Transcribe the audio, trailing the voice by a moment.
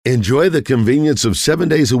Enjoy the convenience of 7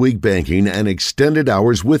 days a week banking and extended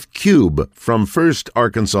hours with Cube from First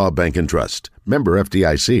Arkansas Bank and Trust. Member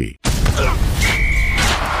FDIC.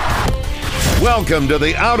 Welcome to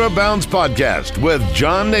the Out of Bounds Podcast with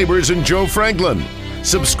John Neighbors and Joe Franklin.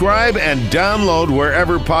 Subscribe and download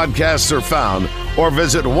wherever podcasts are found or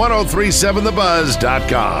visit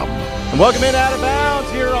 1037thebuzz.com. And welcome in Out of Bounds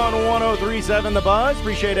here on 1037 The Buzz.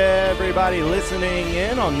 Appreciate everybody listening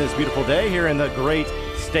in on this beautiful day here in the great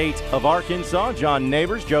state of Arkansas. John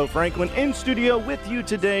Neighbors, Joe Franklin in studio with you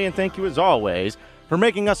today, and thank you as always for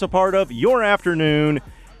making us a part of your afternoon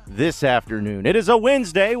this afternoon. It is a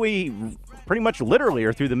Wednesday. We pretty much literally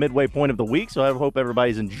are through the midway point of the week, so I hope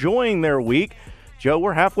everybody's enjoying their week. Joe,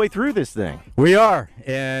 we're halfway through this thing. We are,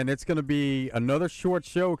 and it's going to be another short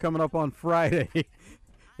show coming up on Friday.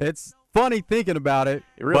 It's funny thinking about it,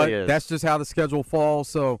 It really but is. that's just how the schedule falls.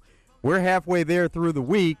 So we're halfway there through the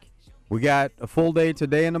week. We got a full day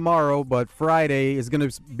today and tomorrow, but Friday is going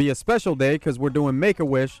to be a special day because we're doing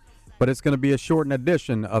Make-A-Wish, but it's going to be a shortened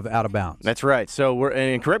edition of Out of Bounds. That's right. So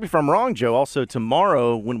and correct me if I'm wrong, Joe, also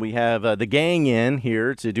tomorrow when we have the gang in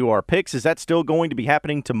here to do our picks, is that still going to be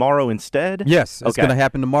happening tomorrow instead? Yes, it's going to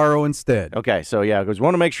happen tomorrow instead. Okay, so yeah, because we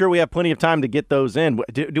want to make sure we have plenty of time to get those in.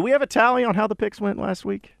 Do we have a tally on how the picks went last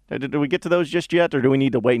week? Did we get to those just yet, or do we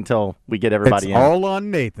need to wait until we get everybody in? It's all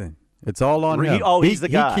on Nathan. It's all on him. He's the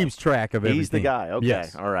guy. He keeps track of everything. He's the guy. Okay,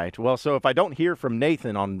 Yes. All right. Well, so if I don't hear from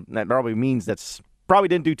Nathan on that, probably means that's probably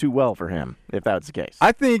didn't do too well for him, if that's the case.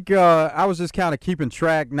 I think I was just kind of keeping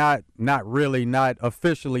track, not really, not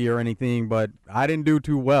officially or anything, but I didn't do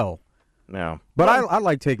too well. No. But I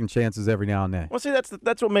like taking chances every now and then. Well, see,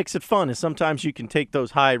 that's what makes it fun, is sometimes you can take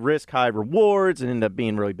those high risk, high rewards and end up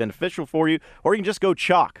being really beneficial for you, or you can just go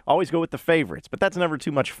chalk. Always go with the favorites, but that's never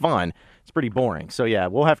too much fun. It's pretty boring. So, yeah,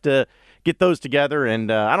 we'll have to get those together, and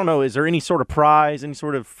I don't know, is there any sort of prize, any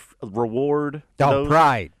sort of reward to those?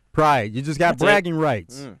 Pride. You just got bragging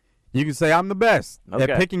rights. You can say, I'm the best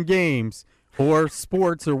at picking games or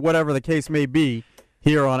sports or whatever the case may be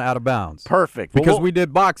here on Out of Bounds. Perfect. Because we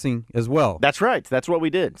did boxing as well. That's right. That's what we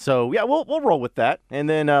did. So, yeah, we'll roll with that, and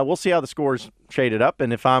then we'll see how the scores shaded up,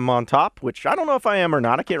 and if I'm on top, which I don't know if I am or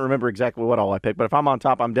not. I can't remember exactly what all I picked, but if I'm on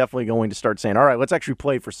top, I'm definitely going to start saying, all right, let's actually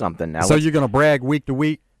play for something now. So you're going to brag week to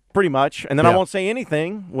week? Pretty much, and then I won't say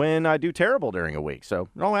anything when I do terrible during a week, so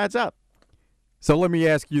it all adds up. So let me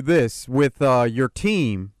ask you this. With your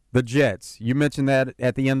team, the Jets, you mentioned that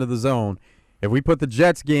at the end of the zone. If we put the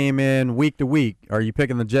Jets game in week to week, are you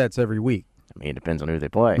picking the Jets every week? I mean, it depends on who they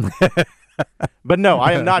play. But no,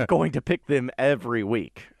 I am not going to pick them every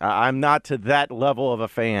week. I'm not to that level of a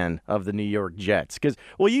fan of the New York Jets. Because,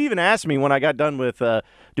 well, you even asked me when I got done with doing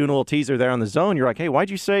a little teaser there on the zone, you're like, hey,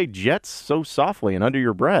 why'd you say Jets so softly and under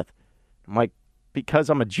your breath? I'm like,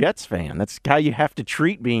 because I'm a Jets fan. That's how you have to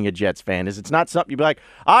treat being a Jets fan. Is it's not something you'd be like,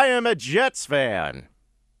 I am a Jets fan.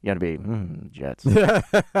 You got to be, Jets.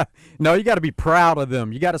 No, you got to be proud of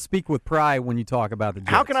them. You got to speak with pride when you talk about the Jets.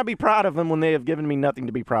 How can I be proud of them when they have given me nothing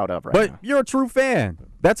to be proud of right now? But you're a true fan.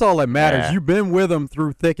 That's all that matters. Yeah. You've been with them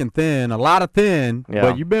through thick and thin, a lot of thin,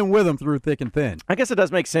 but you've been with them through thick and thin. I guess it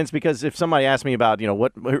does make sense because if somebody asks me about, who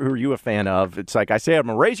are you a fan of? It's like I say I'm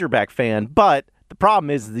a Razorback fan, but the problem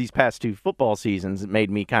is these past two football seasons, it made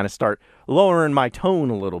me kind of start lowering my tone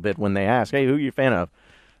a little bit when they ask, hey, who are you a fan of?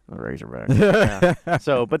 The Razorback. Yeah.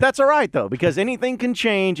 So, but that's all right, though, because anything can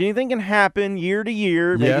change. Anything can happen year to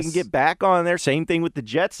year. Maybe you can get back on there. Same thing with the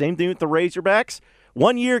Jets. Same thing with the Razorbacks.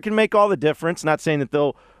 1 year can make all the difference. Not saying that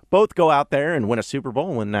they'll both go out there and win a Super Bowl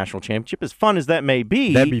and win a national championship. As fun as that may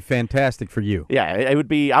be. That'd be fantastic for you. Yeah, it would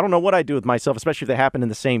be. I don't know what I'd do with myself, especially if they happen in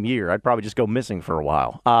the same year. I'd probably just go missing for a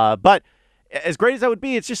while. But as great as that would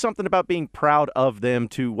be, it's just something about being proud of them,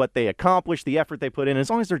 to what they accomplished, the effort they put in. As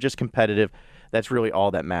long as they're just competitive, that's really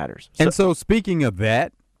all that matters. And so speaking of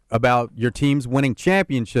that, about your teams winning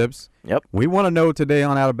championships, we want to know today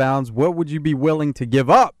on Out of Bounds, what would you be willing to give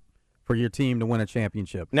up for your team to win a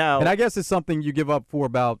championship? Now, and I guess it's something you give up for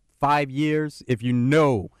about 5 years if you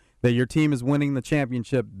know that your team is winning the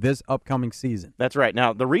championship this upcoming season. That's right.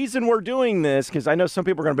 Now, the reason we're doing this, because I know some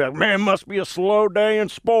people are going to be like, man, must be a slow day in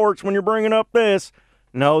sports when you're bringing up this.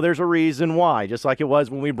 No, there's a reason why. Just like it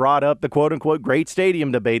was when we brought up the quote-unquote great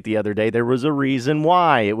stadium debate the other day, there was a reason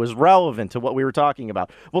why. It was relevant to what we were talking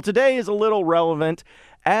about. Well, today is a little relevant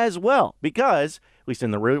as well because, at least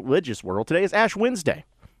in the religious world, today is Ash Wednesday,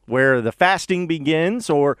 where the fasting begins,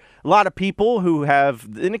 or a lot of people who have,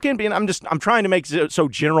 and it can be, and I'm trying to make it so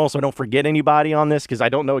general so I don't forget anybody on this because I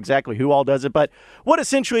don't know exactly who all does it, but what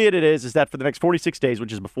essentially it is that for the next 46 days,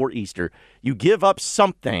 which is before Easter, you give up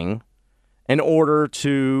something in order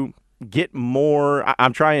to get more.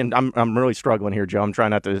 I'm trying. I'm really struggling here, Joe. I'm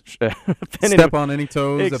trying not to step on any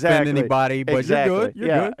toes, exactly. offend anybody. But exactly. you're good. You're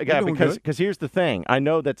yeah, good. Yeah, You're doing good. because here's the thing. I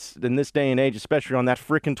know that's in this day and age, especially on that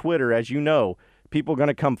frickin' Twitter, as you know, people are going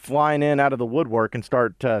to come flying in out of the woodwork and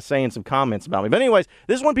start saying some comments about me. But anyways,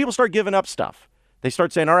 this is when people start giving up stuff. They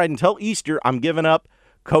start saying, all right, until Easter, I'm giving up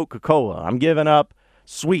Coca-Cola. I'm giving up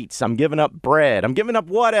sweets. I'm giving up bread. I'm giving up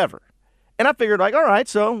whatever. And I figured, like, all right,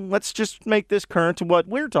 so let's just make this current to what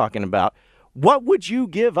we're talking about. What would you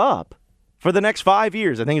give up for the next 5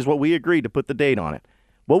 years? I think is what we agreed to put the date on it.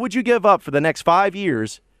 What would you give up for the next 5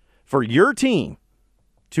 years for your team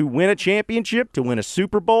to win a championship, to win a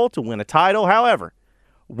Super Bowl, to win a title, however?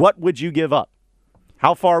 What would you give up?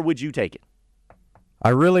 How far would you take it? I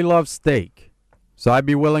really love steak. So I'd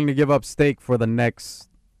be willing to give up steak for the next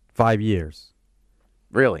 5 years.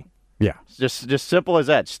 Really? Yeah. Just simple as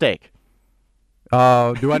that, steak. Do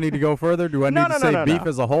I need to go further? Do I need to say beef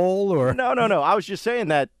as a whole? Or No. I was just saying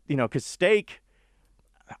that, because steak,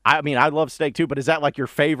 I mean, I love steak too, but is that like your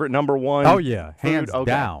favorite number one? Oh, yeah. food? Hands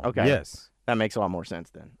down. Okay. Yes. That makes a lot more sense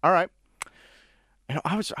then. All right.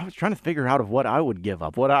 I was trying to figure out of what I would give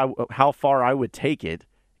up, how far I would take it,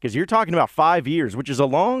 because you're talking about 5 years, which is a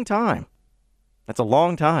long time. That's a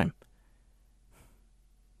long time.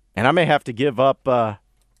 And I may have to give up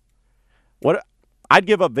I'd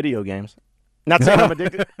give up video games. Not saying I'm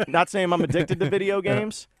addicted. Not saying I'm addicted to video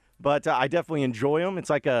games, but I definitely enjoy them. It's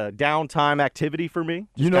like a downtime activity for me.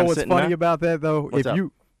 You know what's funny about that though? What's up?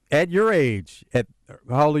 You at your age,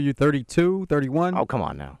 how old are you? 32, 31? Oh, come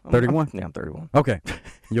on now. 31? Yeah, I'm 31. Okay.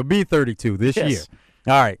 You'll be 32 this Yes. year.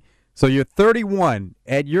 All right. So you're 31.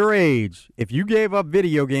 At your age, if you gave up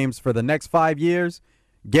video games for the next 5 years,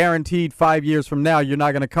 guaranteed 5 years from now, you're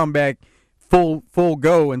not going to come back full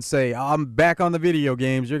go and say, I'm back on the video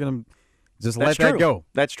games. You're going to just let that go.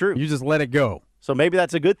 That's true. You just let it go. So maybe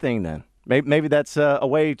that's a good thing then. Maybe that's a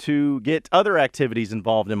way to get other activities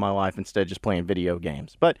involved in my life instead of just playing video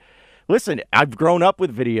games. But listen, I've grown up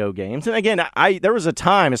with video games. And again, there was a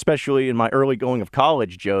time, especially in my early going of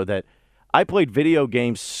college, Joe, that I played video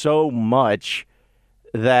games so much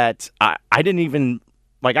that I didn't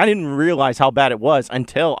realize how bad it was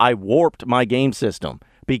until I warped my game system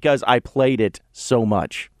because I played it so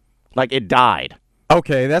much. Like, it died.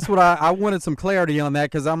 Okay, that's what I wanted some clarity on that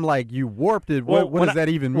because I'm like, you warped it. What does that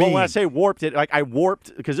even mean? Well, when I say warped it, like I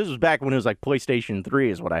warped, because this was back when it was like PlayStation 3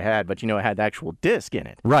 is what I had, but it had the actual disc in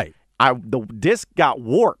it. Right. The disc got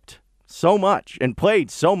warped so much and played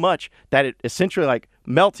so much that it essentially like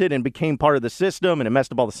melted and became part of the system, and it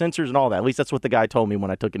messed up all the sensors and all that. At least that's what the guy told me when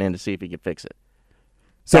I took it in to see if he could fix it.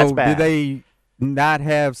 So That's bad. Did they not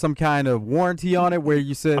have some kind of warranty on it where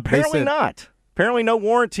you said Apparently not. Apparently no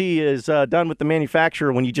warranty is done with the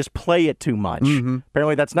manufacturer when you just play it too much. Mm-hmm.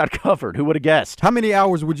 Apparently that's not covered. Who would have guessed? How many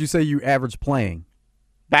hours would you say you average playing?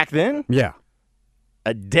 Back then? Yeah.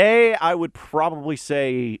 A day, I would probably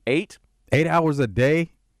say 8. 8 hours a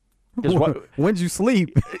day? When'd you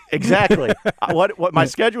sleep? Exactly. What my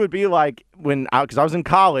schedule would be like because I was in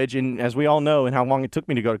college, and as we all know, and how long it took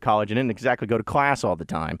me to go to college, I didn't exactly go to class all the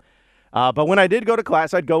time. But when I did go to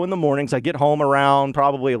class, I'd go in the mornings. I'd get home around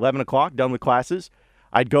probably 11 o'clock, done with classes.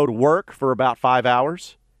 I'd go to work for about 5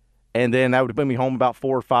 hours, and then that would bring me home about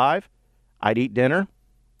 4 or 5. I'd eat dinner,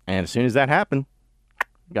 and as soon as that happened,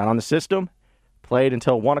 got on the system, played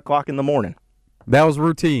until 1 o'clock in the morning. That was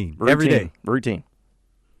routine. Every day. Routine.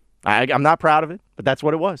 I'm not proud of it, but that's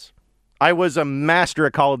what it was. I was a master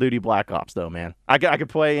at Call of Duty Black Ops, though, man. I could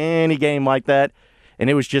play any game like that, and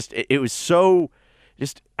it was just, it was so,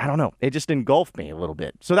 just, I don't know, it just engulfed me a little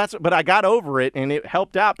bit. So but I got over it, and it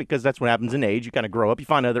helped out because that's what happens in age. You kind of grow up, you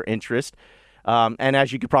find other interests, and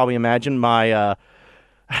as you could probably imagine, my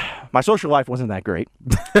social life wasn't that great.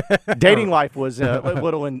 Dating life was a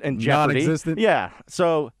little in jeopardy. Non-existent? Yeah,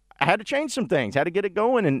 so I had to change some things, had to get it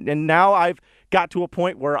going, and now I've got to a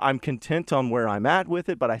point where I'm content on where I'm at with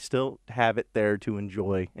it, but I still have it there to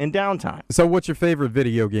enjoy in downtime. So what's your favorite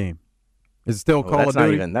video game? Is it still Call of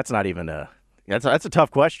Duty? That's a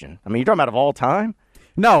tough question. I mean, you're talking about of all time?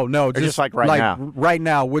 No, just like right now? Right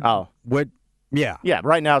now, what? Yeah. Yeah,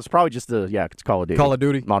 right now it's probably just it's Call of Duty. Call of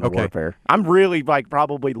Duty? Modern Warfare. I'm really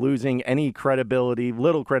probably losing any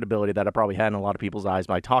little credibility that I probably had in a lot of people's eyes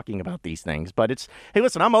by talking about these things. But hey,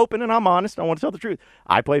 listen, I'm open and I'm honest. I want to tell the truth.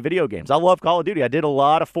 I play video games. I love Call of Duty. I did a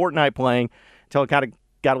lot of Fortnite playing until it kind of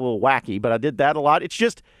got a little wacky, but I did that a lot. It's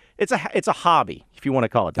just, it's a hobby, if you want to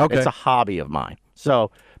call it that. Okay. It's a hobby of mine. So,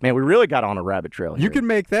 man, we really got on a rabbit trail here. You can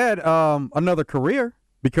make that another career.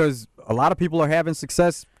 Because a lot of people are having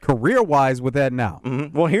success career-wise with that now.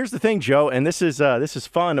 Mm-hmm. Well, here's the thing, Joe, and this is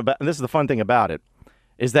fun. This is the fun thing about it,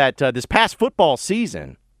 is that this past football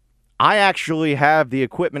season, I actually have the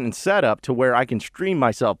equipment and setup to where I can stream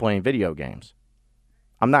myself playing video games.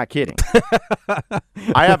 I'm not kidding.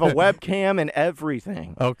 I have a webcam and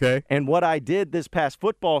everything. Okay. And what I did this past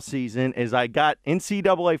football season is I got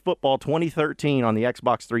NCAA football 2013 on the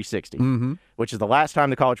Xbox 360, which is the last time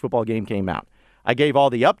the college football game came out. I gave all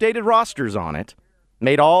the updated rosters on it,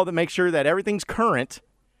 make sure that everything's current,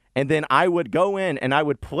 and then I would go in and I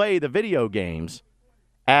would play the video games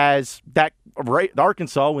as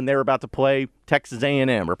Arkansas when they were about to play Texas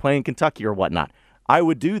A&M or playing Kentucky or whatnot. I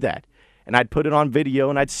would do that. And I'd put it on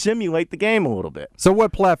video, and I'd simulate the game a little bit. So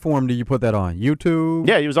what platform do you put that on? YouTube?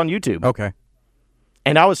 Yeah, it was on YouTube. Okay.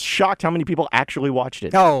 And I was shocked how many people actually watched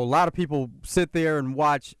it. Oh, a lot of people sit there and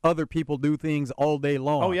watch other people do things all day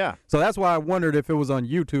long. Oh, yeah. So that's why I wondered if it was on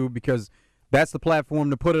YouTube, because that's the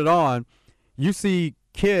platform to put it on. You see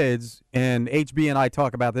kids, and HB and I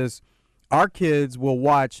talk about this, our kids will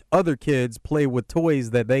watch other kids play with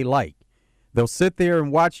toys that they like. They'll sit there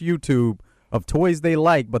and watch YouTube of toys they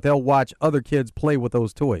like, but they'll watch other kids play with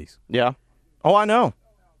those toys. Yeah. Oh, I know.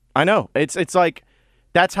 It's like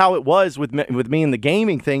that's how it was with me and the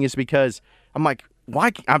gaming thing, is because I'm like,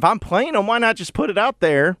 why? If I'm playing them, why not just put it out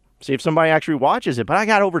there, see if somebody actually watches it? But I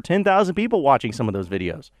got over 10,000 people watching some of those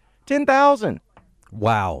videos. 10,000.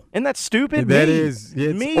 Wow. Isn't that stupid? That is,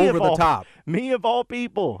 it's me over the top. Me of all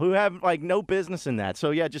people who have like no business in that.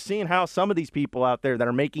 So yeah, just seeing how some of these people out there that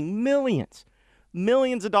are making millions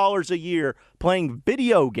of dollars a year playing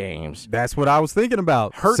video games. That's what I was thinking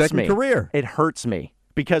about. Hurts Second me. career. It hurts me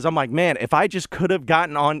because I'm like, man, if I just could have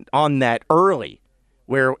gotten on that early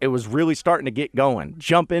where it was really starting to get going,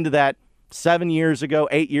 jump into that 7 years ago,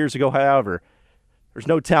 8 years ago, however, there's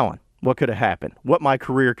no telling what could have happened, what my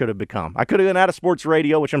career could have become. I could have been out of sports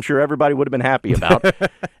radio, which I'm sure everybody would have been happy about,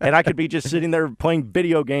 and I could be just sitting there playing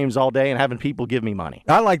video games all day and having people give me money.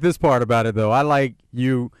 I like this part about it, though. I like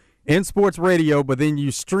you in sports radio, but then you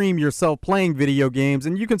stream yourself playing video games,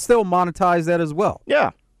 and you can still monetize that as well. Yeah,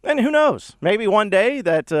 and who knows? Maybe one day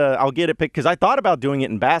that I'll get it picked, because I thought about doing it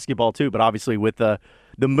in basketball too, but obviously with the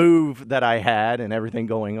move that I had and everything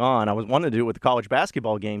going on, I was wanting to do it with the college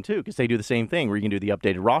basketball game too, because they do the same thing where you can do the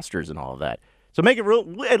updated rosters and all of that. So make it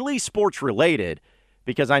at least sports related,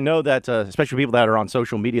 because I know that especially people that are on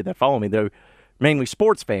social media that follow me, they're mainly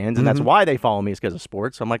sports fans, and that's why they follow me, is because of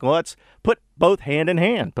sports. So I'm like, well, let's put both hand in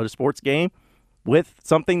hand, put a sports game with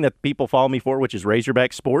something that people follow me for, which is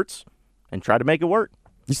Razorback Sports, and try to make it work.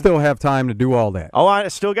 You still have time to do all that. Oh, I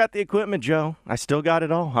still got the equipment, Joe. I still got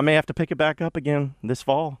it all. I may have to pick it back up again this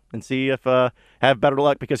fall and see if have better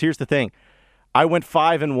luck, because here's the thing. I went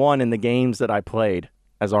 5-1 in the games that I played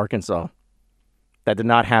as Arkansas. That did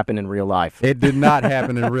not happen in real life. It did not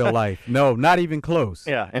happen in real life. No, not even close.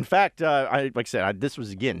 Yeah. In fact, like I said, this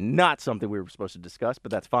was, again, not something we were supposed to discuss,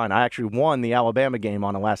 but that's fine. I actually won the Alabama game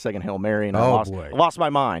on a last-second Hail Mary, and I lost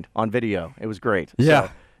my mind on video. It was great. Yeah.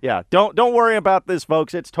 So, yeah. Don't worry about this,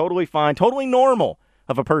 folks. It's totally fine, totally normal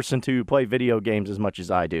of a person to play video games as much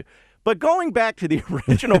as I do. But going back to the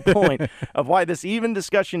original point of why this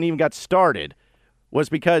discussion even got started was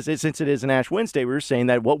because since it is an Ash Wednesday, we were saying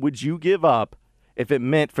that what would you give up if it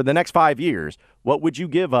meant, for the next 5 years, what would you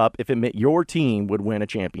give up if it meant your team would win a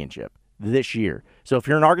championship this year? So if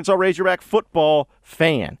you're an Arkansas Razorback football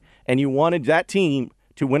fan and you wanted that team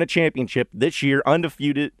to win a championship this year,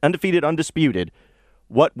 undefeated, undisputed,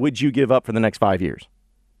 what would you give up for the next 5 years?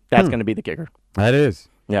 That's going to be the kicker. That is.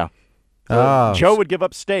 Yeah. Joe would give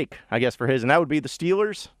up steak, I guess, for his, and that would be the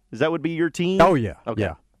Steelers? That would be your team? Oh, yeah. Okay.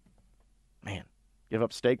 Yeah. Man, give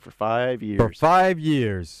up steak for 5 years. For 5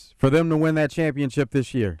 years. For them to win that championship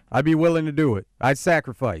this year. I'd be willing to do it. I'd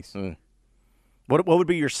sacrifice. What would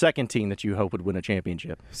be your second team that you hope would win a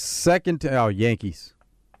championship? Yankees.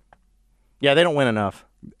 Yeah, they don't win enough.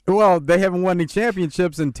 Well, they haven't won any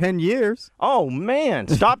championships in 10 years. Oh, man.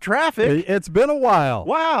 Stop traffic. It's been a while.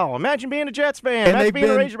 Wow. Imagine being a Jets fan. Imagine being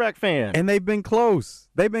a Razorback fan. And they've been close.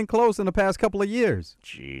 They've been close in the past couple of years.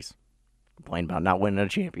 Jeez. Complain about not winning a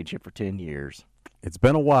championship for 10 years. It's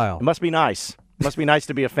been a while. It must be nice. It must be nice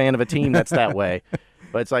to be a fan of a team that's that way.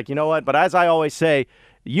 But it's like, you know what? But as I always say,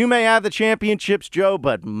 you may have the championships, Joe,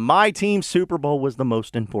 but my team's Super Bowl was the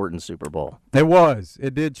most important Super Bowl. It was.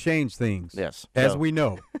 It did change things. Yes. As we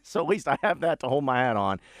know. So at least I have that to hold my hat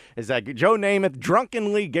on, is that Joe Namath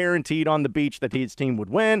drunkenly guaranteed on the beach that his team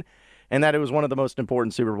would win, and that it was one of the most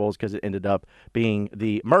important Super Bowls because it ended up being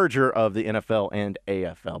the merger of the NFL and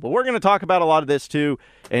AFL. But we're going to talk about a lot of this, too,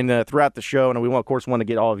 and throughout the show, and we, of course, want to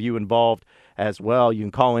get all of you involved as well. You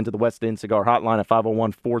can call into the West End Cigar Hotline at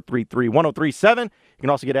 501-433-1037. You can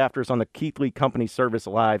also get after us on the Keithley Company Service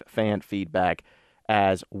Live fan feedback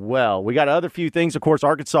as well. We got other few things. Of course,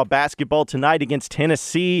 Arkansas basketball tonight against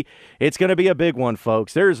Tennessee. It's going to be a big one,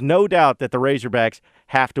 folks. There is no doubt that the Razorbacks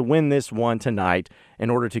have to win this one tonight in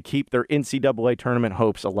order to keep their NCAA tournament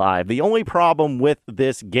hopes alive. The only problem with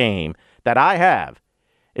this game that I have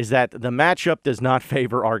is that the matchup does not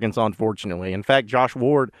favor Arkansas, unfortunately. In fact, Josh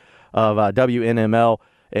Ward of WNML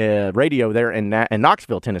radio there in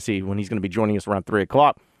Knoxville, Tennessee, when he's going to be joining us around 3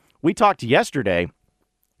 o'clock, we talked yesterday,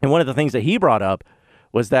 and one of the things that he brought up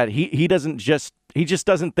was that he just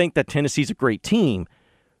doesn't think that Tennessee's a great team,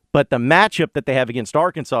 but the matchup that they have against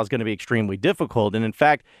Arkansas is going to be extremely difficult. And in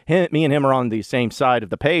fact, me and him are on the same side of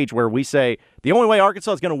the page where we say the only way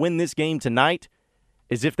Arkansas is going to win this game tonight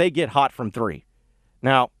is if they get hot from three.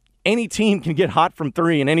 Now, any team can get hot from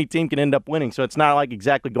three, and any team can end up winning, so it's not like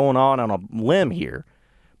exactly going on a limb here.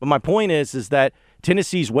 But my point is that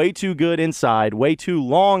Tennessee's way too good inside, way too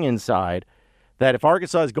long inside, that if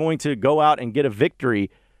Arkansas is going to go out and get a victory,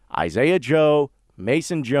 Isaiah Joe,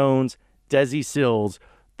 Mason Jones, Desi Sills,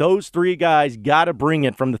 those three guys got to bring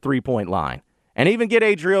it from the three-point line. And even get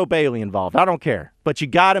Adrio Bailey involved. I don't care. But you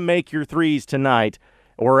got to make your threes tonight,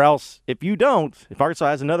 or else if you don't, if Arkansas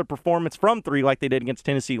has another performance from three like they did against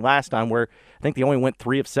Tennessee last time where I think they only went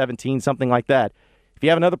 3 of 17, something like that. If you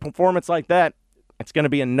have another performance like that, it's going to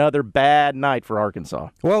be another bad night for Arkansas.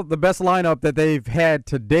 Well, the best lineup that they've had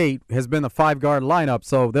to date has been the 5-guard lineup,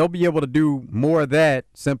 so they'll be able to do more of that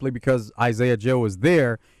simply because Isaiah Joe is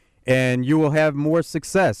there, and you will have more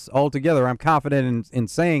success altogether. I'm confident in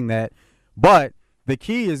saying that. But the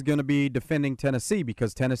key is going to be defending Tennessee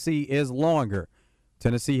because Tennessee is longer.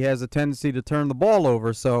 Tennessee has a tendency to turn the ball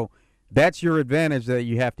over, so that's your advantage that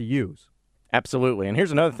you have to use. Absolutely. And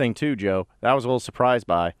here's another thing, too, Joe, that I was a little surprised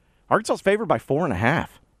by. Arkansas is favored by 4.5.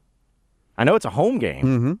 I know it's a home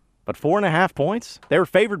game, but 4.5 points? They were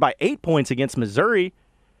favored by 8 points against Missouri.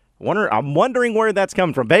 I'm wondering where that's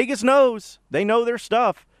coming from. Vegas knows. They know their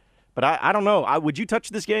stuff. But I don't know. Would you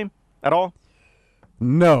touch this game at all?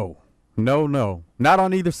 No. Not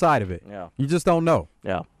on either side of it. Yeah. You just don't know.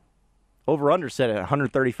 Yeah. Over-under set at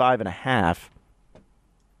 135.5.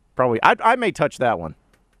 Probably. I may touch that one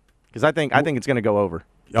because I think it's going to go over.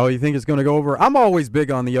 Oh, you think it's going to go over? I'm always big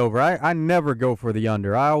on the over. I never go for the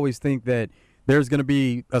under. I always think that there's going to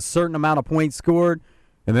be a certain amount of points scored,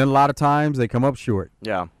 and then a lot of times they come up short.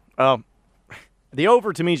 Yeah. The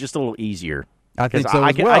over to me is just a little easier. I think so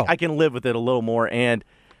as well. I can live with it a little more, and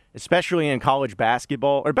especially in college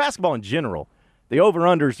basketball, or basketball in general, the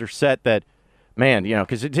over-unders are set that, man,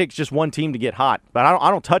 because it takes just one team to get hot. But I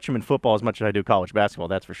don't touch them in football as much as I do college basketball,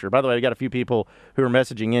 that's for sure. By the way, I got a few people who are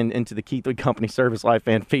messaging into the Keith Lee Company Service Live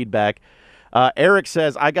fan feedback. Eric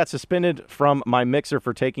says, I got suspended from my mixer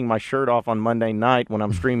for taking my shirt off on Monday night when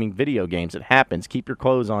I'm streaming video games. It happens. Keep your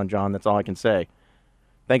clothes on, John. That's all I can say.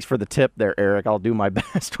 Thanks for the tip there, Eric. I'll do my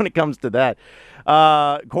best when it comes to that.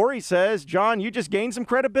 Corey says, John, you just gained some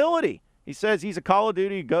credibility. He says he's a Call of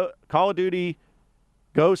Duty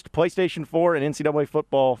Ghost, PlayStation 4, and NCAA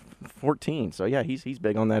Football 14. So, yeah, he's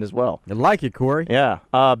big on that as well. I like it, Corey. Yeah.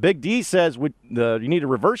 Big D says you need to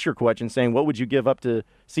reverse your question, saying, what would you give up to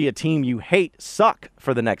see a team you hate suck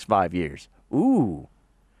for the next 5 years? Ooh.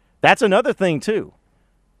 That's another thing, too.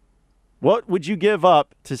 What would you give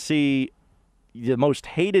up to see the most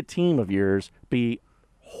hated team of yours be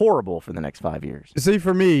horrible for the next 5 years? See,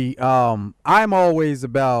 for me, I'm always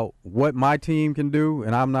about what my team can do,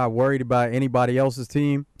 and I'm not worried about anybody else's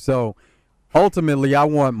team. So, ultimately, I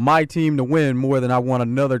want my team to win more than I want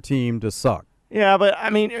another team to suck. Yeah, but, I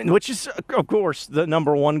mean, which is, of course, the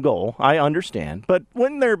number one goal. I understand. But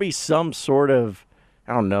wouldn't there be some sort of,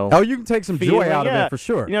 I don't know. Oh, you can take some joy out of it for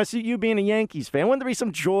sure. See, you being a Yankees fan, wouldn't there be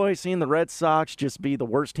some joy seeing the Red Sox just be the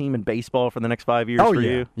worst team in baseball for the next 5 years for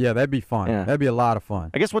you? Yeah, that'd be fun. Yeah. That'd be a lot of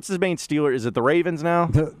fun. I guess what's his main Steeler? Is it the Ravens now?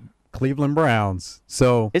 Cleveland Browns.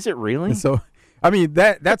 So is it really? So, I mean,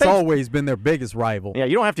 that's always been their biggest rival. Yeah,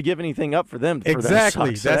 you don't have to give anything up for them.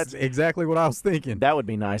 Exactly. For them that's exactly what I was thinking. That would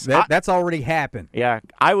be nice. That's already happened. Yeah,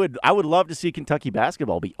 I would love to see Kentucky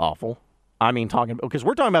basketball be awful. I mean, because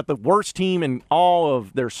we're talking about the worst team in all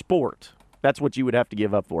of their sport. That's what you would have to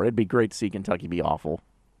give up for. It'd be great to see Kentucky be awful.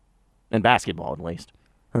 In basketball, at least.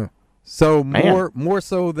 Huh. So more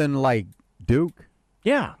so than, like, Duke?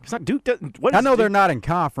 Yeah. It's not Duke. I know they're not in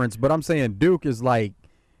conference, but I'm saying Duke is like,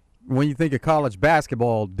 when you think of college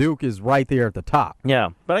basketball, Duke is right there at the top. Yeah.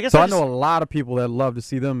 But I guess I know a lot of people that love to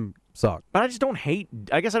see them suck. But I just don't hate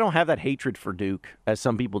 – I guess I don't have that hatred for Duke as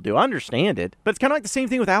some people do. I understand it. But it's kind of like the same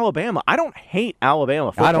thing with Alabama. I don't hate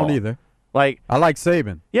Alabama football. I don't either. Like, I like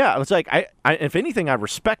Saban. Yeah. It's like, I if anything, I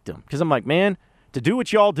respect him. Because I'm like, man, to do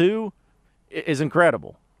what y'all do is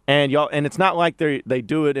incredible. And it's not like they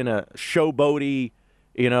do it in a showboaty,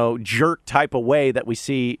 jerk type of way that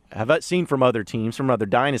we have seen from other teams, from other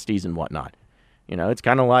dynasties and whatnot. It's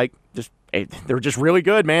kind of like they're just really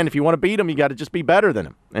good, man. If you want to beat them, you got to just be better than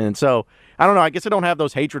them. And so, I don't know. I guess I don't have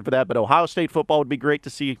those hatred for that, but Ohio State football would be great to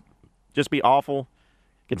see just be awful.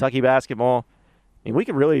 Kentucky basketball. I mean, we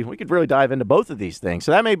could really dive into both of these things.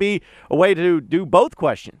 So that may be a way to do both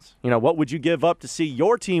questions. What would you give up to see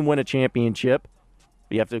your team win a championship?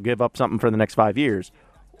 You have to give up something for the next 5 years.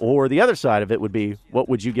 Or the other side of it would be, what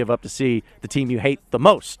would you give up to see the team you hate the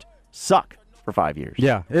most suck for 5 years?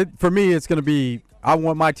 Yeah, for me, it's going to be, I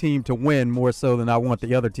want my team to win more so than I want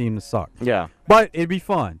the other team to suck. Yeah. But it'd be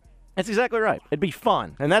fun. That's exactly right. It'd be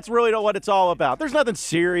fun. And that's really what it's all about. There's nothing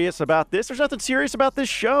serious about this. There's nothing serious about this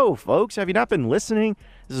show, folks. Have you not been listening?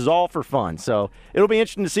 This is all for fun. So it'll be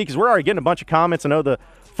interesting to see, because we're already getting a bunch of comments. I know the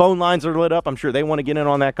phone lines are lit up. I'm sure they want to get in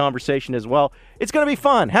on that conversation as well. It's going to be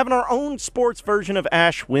fun having our own sports version of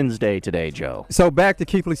Ash Wednesday today, Joe. So back to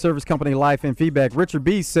Keithley Service Company Life and Feedback. Richard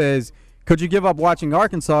B. says, could you give up watching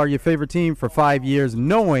Arkansas, your favorite team, for 5 years,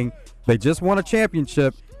 knowing they just won a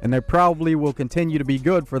championship and they probably will continue to be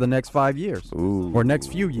good for the next 5 years? Ooh. Or next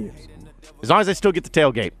few years? As long as they still get the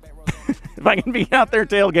tailgate. If I can be out there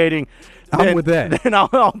tailgating, I'm with that. Then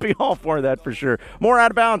I'll be all for that for sure. More Out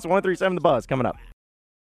of Bounds, 103.7 The Buzz coming up.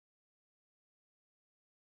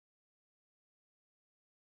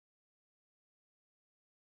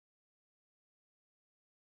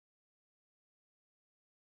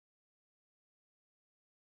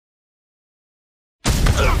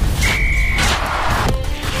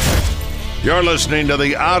 You're listening to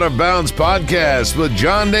the Out of Bounds podcast with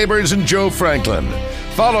John Neighbors and Joe Franklin.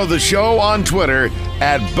 Follow the show on Twitter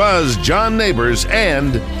at BuzzJohnNeighbors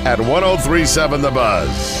and at 103.7 The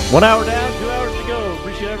Buzz. 1 hour down, 2 hours to go.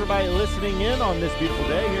 Appreciate everybody listening in on this beautiful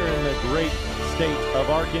day here in the great state of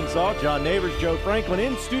Arkansas. John Neighbors, Joe Franklin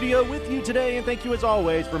in studio with you today. And thank you as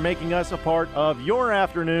always for making us a part of your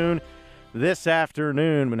afternoon this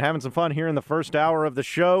afternoon. Been having some fun here in the first hour of the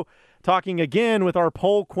show. Talking again with our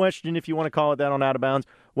poll question, if you want to call it that, on Out of Bounds.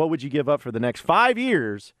 What would you give up for the next 5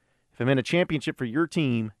 years if I'm in a championship for your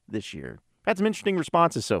team this year? Had some interesting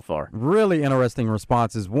responses so far. Really interesting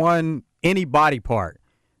responses. One, any body part.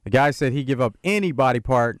 The guy said he'd give up any body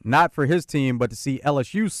part, not for his team, but to see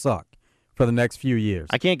LSU suck for the next few years.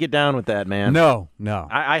 I can't get down with that, man. No.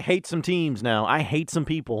 I hate some teams now. I hate some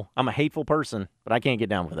people. I'm a hateful person, but I can't get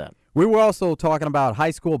down with that. We were also talking about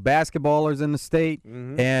high school basketballers in the state,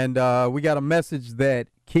 and we got a message that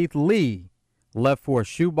Keith Lee left for a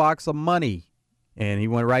shoebox of money, and he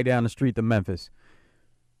went right down the street to Memphis.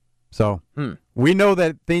 So we know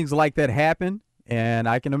that things like that happen, and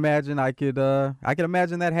I can imagine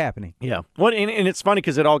imagine that happening. Yeah. Well, and it's funny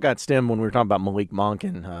because it all got stemmed when we were talking about Malik Monk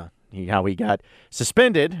and how he got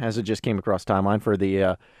suspended, as it just came across timeline, for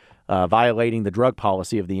the violating the drug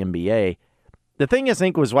policy of the NBA. The thing I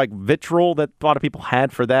think was like vitriol that a lot of people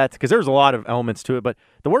had for that, because there's a lot of elements to it. But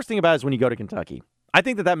the worst thing about it is when you go to Kentucky. I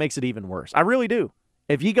think that makes it even worse. I really do.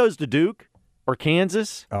 If he goes to Duke or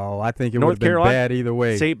Kansas, I think it North would have been Carolina, bad either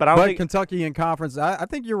way. See, but I don't think Kentucky in conference, I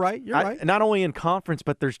think you're right. You're right. Not only in conference,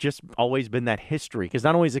 but there's just always been that history. Because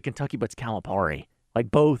not only is it Kentucky, but it's Calipari. Like,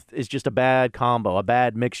 both is just a bad combo, a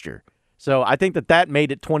bad mixture. So I think that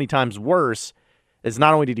made it 20 times worse. Is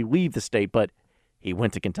not only did he leave the state, but he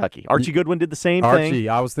went to Kentucky. Archie Goodwin did the same thing.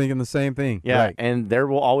 I was thinking the same thing. Yeah, right. And there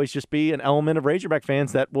will always just be an element of Razorback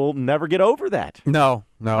fans that will never get over that. No,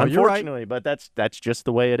 unfortunately, you're right. But that's just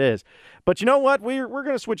the way it is. But you know what? We're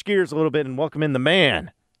going to switch gears a little bit and welcome in the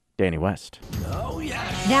man, Danny West. Oh,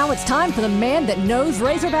 yeah. Now it's time for the man that knows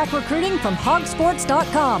Razorback recruiting from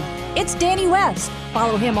hogsports.com. It's Danny West.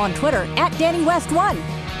 Follow him on Twitter at DannyWest1.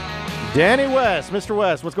 Danny West, Mr.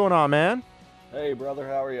 West, what's going on, man? Hey, brother,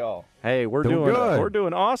 how are y'all? Hey, we're doing good. We're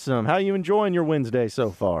doing awesome. How are you enjoying your Wednesday so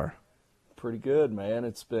far? Pretty good, man.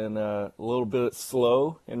 It's been a little bit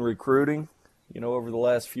slow in recruiting, over the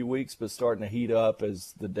last few weeks, but starting to heat up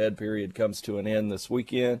as the dead period comes to an end this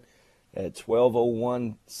weekend at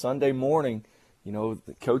 12:01 Sunday morning. The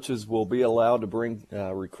coaches will be allowed to bring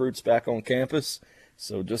recruits back on campus,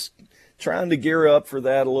 so just trying to gear up for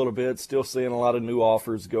that a little bit. Still seeing a lot of new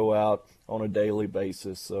offers go out on a daily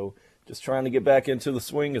basis, so just trying to get back into the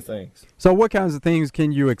swing of things. So what kinds of things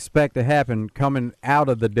can you expect to happen coming out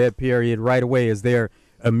of the dead period right away? Is there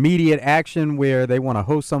immediate action where they want to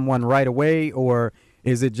host someone right away, or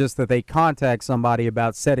is it just that they contact somebody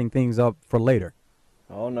about setting things up for later?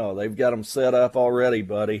 Oh, no, they've got them set up already,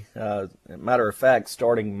 buddy. Matter of fact,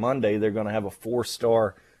 starting Monday, they're going to have a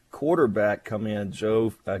 4-star quarterback come in,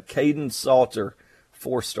 Joe. Caden Salter,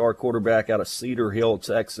 4-star quarterback out of Cedar Hill,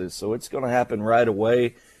 Texas. So it's going to happen right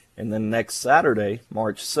away. And then next Saturday,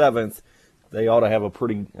 March 7th, they ought to have a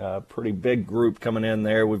pretty big group coming in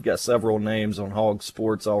there. We've got several names on Hog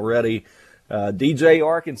Sports already. DJ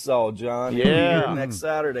Arkansas, John. Yeah. Here next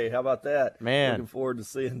Saturday. How about that? Man. Looking forward to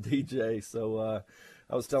seeing DJ. So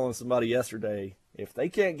I was telling somebody yesterday, if they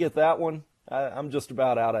can't get that one, I'm just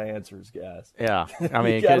about out of answers, guys. Yeah. I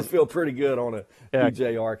mean, you got to feel pretty good on a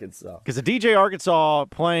DJ Arkansas. Because the DJ Arkansas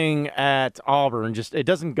playing at Auburn, it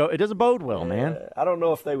doesn't bode well, man. I don't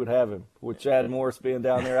know if they would have him with Chad Morris being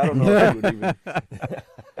down there. I don't know if they would even.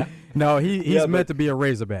 No, he's meant to be a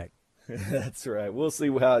Razorback. That's right. We'll see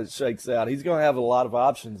how it shakes out. He's going to have a lot of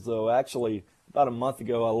options, though. Actually, about a month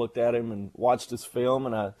ago, I looked at him and watched his film,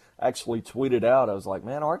 and I actually tweeted out, I was like,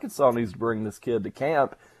 man, Arkansas needs to bring this kid to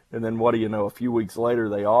camp. And then what do you know, a few weeks later,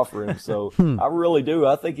 they offer him. So I really do.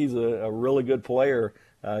 I think he's a really good player.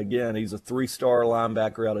 Again, he's a 3-star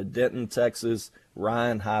linebacker out of Denton, Texas,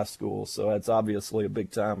 Ryan High School. So that's obviously a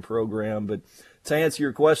big-time program. But to answer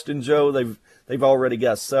your question, Joe, they've already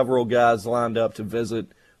got several guys lined up to visit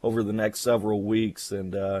over the next several weeks.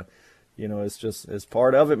 And, it's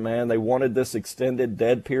part of it, man. They wanted this extended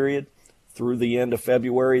dead period through the end of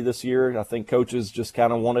February this year. I think coaches just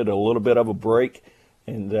kind of wanted a little bit of a break.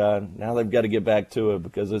 And now they've got to get back to it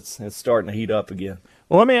because it's starting to heat up again.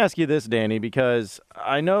 Well, let me ask you this, Danny, because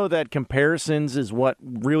I know that comparisons is what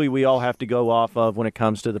really we all have to go off of when it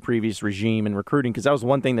comes to the previous regime and recruiting, because that was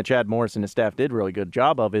one thing that Chad Morris and his staff did a really good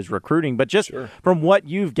job of is recruiting. But just from what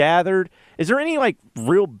you've gathered, is there any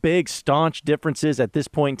real big staunch differences at this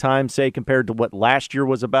point in time, say, compared to what last year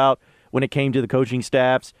was about when it came to the coaching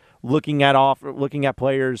staffs? Looking at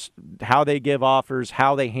players, how they give offers,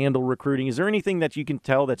 how they handle recruiting. Is there anything that you can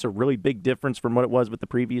tell that's a really big difference from what it was with the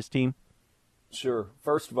previous team? Sure.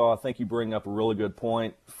 First of all, I think you bring up a really good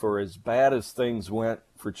point. For as bad as things went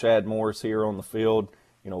for Chad Morris here on the field,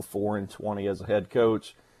 4-20 as a head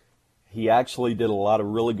coach, he actually did a lot of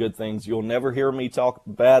really good things. You'll never hear me talk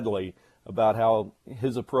badly about how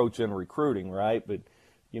his approach in recruiting, right? But,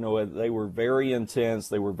 they were very intense.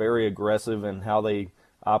 They were very aggressive in how they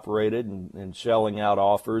operated and shelling out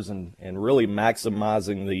offers and really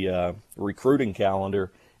maximizing the recruiting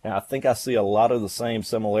calendar. And I think I see a lot of the same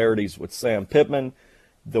similarities with Sam Pittman.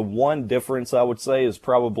 The one difference I would say is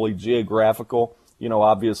probably geographical.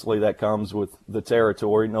 Obviously that comes with the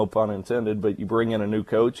territory, no pun intended, but you bring in a new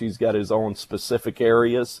coach, he's got his own specific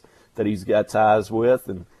areas that he's got ties with.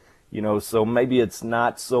 And, so maybe it's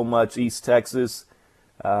not so much East Texas.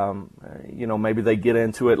 Maybe they get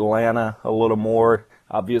into Atlanta a little more.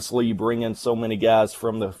 Obviously, you bring in so many guys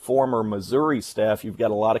from the former Missouri staff. You've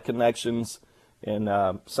got a lot of connections in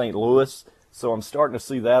St. Louis. So I'm starting to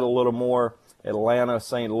see that a little more. Atlanta,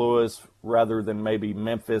 St. Louis, rather than maybe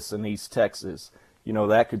Memphis and East Texas.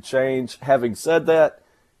 That could change. Having said that,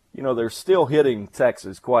 they're still hitting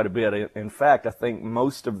Texas quite a bit. In fact, I think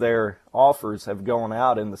most of their offers have gone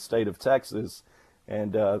out in the state of Texas.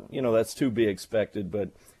 And, that's to be expected. But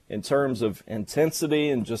in terms of intensity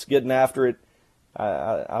and just getting after it,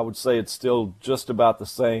 I would say it's still just about the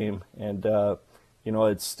same. And,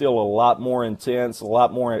 it's still a lot more intense, a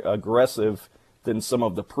lot more aggressive than some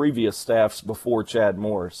of the previous staffs before Chad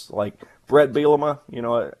Morris. Like Brett Bielema,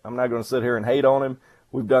 I'm not going to sit here and hate on him.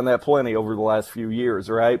 We've done that plenty over the last few years,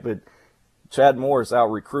 right? But Chad Morris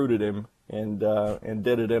out-recruited him and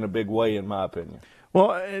did it in a big way, in my opinion.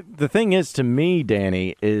 Well, the thing is, to me,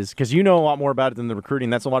 Danny, is because you know a lot more about it than the recruiting.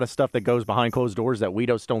 That's a lot of stuff that goes behind closed doors that we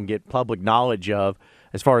just don't get public knowledge of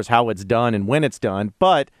as far as how it's done and when it's done.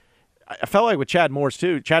 But I felt like with Chad Morris,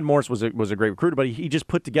 too, Chad Morris was a great recruiter, but he just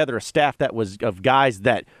put together a staff that was of guys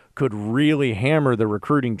that could really hammer the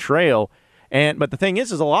recruiting trail. But the thing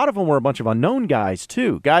is a lot of them were a bunch of unknown guys,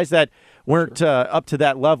 too, guys that weren't up to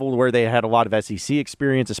that level where they had a lot of SEC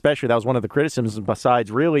experience, especially. That was one of the criticisms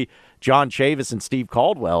besides really John Chavis and Steve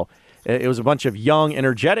Caldwell. It was a bunch of young,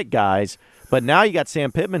 energetic guys. But now you got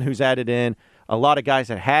Sam Pittman, who's added in a lot of guys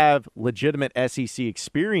that have legitimate SEC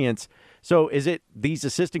experience. So is it these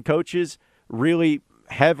assistant coaches really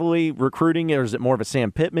heavily recruiting, or is it more of a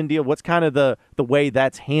Sam Pittman deal? What's kind of the way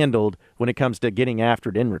that's handled when it comes to getting after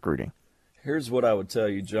it in recruiting? Here's what I would tell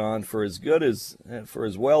you, John. For as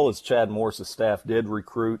well as Chad Morris' staff did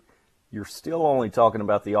recruit, you're still only talking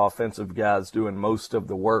about the offensive guys doing most of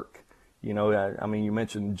the work. You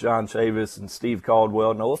mentioned John Chavis and Steve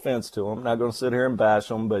Caldwell. No offense to them. Not going to sit here and bash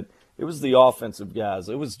them, but it was the offensive guys.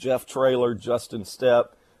 It was Jeff Traylor, Justin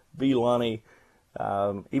Stepp, B. Lunny,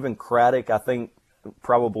 even Craddock, I think,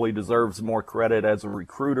 probably deserves more credit as a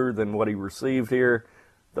recruiter than what he received here.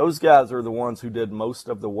 Those guys are the ones who did most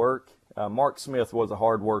of the work. Mark Smith was a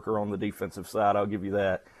hard worker on the defensive side, I'll give you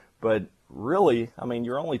that. But really,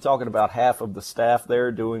 you're only talking about half of the staff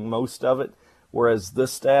there doing most of it. Whereas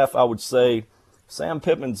this staff, I would say, Sam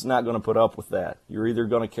Pittman's not going to put up with that. You're either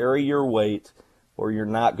going to carry your weight or you're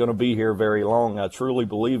not going to be here very long. I truly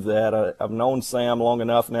believe that. I've known Sam long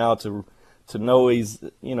enough now to know he's,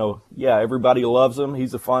 everybody loves him.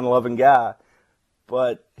 He's a fun-loving guy.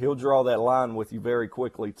 But he'll draw that line with you very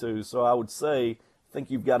quickly, too. So I would say, I think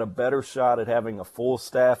you've got a better shot at having a full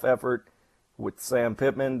staff effort with Sam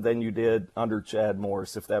Pittman than you did under Chad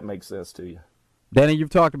Morris, if that makes sense to you. Danny, you've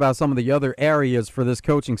talked about some of the other areas for this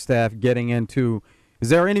coaching staff getting into. Is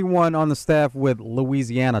there anyone on the staff with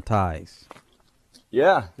Louisiana ties?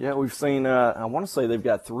 Yeah, we've seen, I want to say they've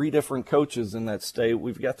got 3 different coaches in that state.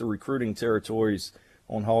 We've got the recruiting territories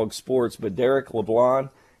on Hog Sports, but Derek LeBlanc,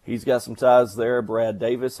 he's got some ties there. Brad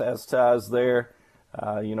Davis has ties there.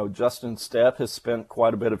 Justin Stepp has spent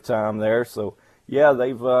quite a bit of time there. So, yeah,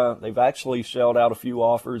 they've actually shelled out a few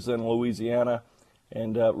offers in Louisiana.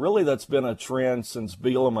 And really that's been a trend since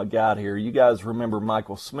Bielema got here. You guys remember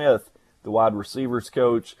Michael Smith, the wide receivers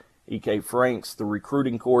coach, E.K. Franks, the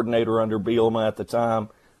recruiting coordinator under Bielema at the time.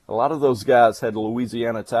 A lot of those guys had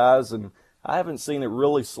Louisiana ties, and I haven't seen it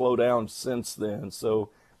really slow down since then.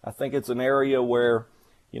 So I think it's an area where,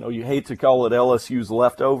 you hate to call it LSU's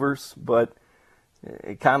leftovers, but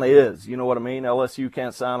it kind of is. You know what I mean? LSU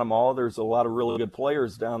can't sign them all. There's a lot of really good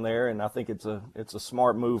players down there, and I think it's a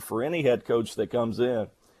smart move for any head coach that comes in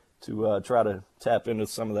to try to tap into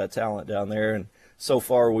some of that talent down there. And so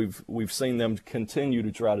far, we've seen them continue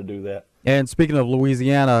to try to do that. And speaking of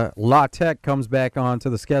Louisiana, La Tech comes back onto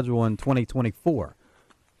the schedule in 2024.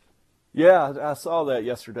 Yeah, I saw that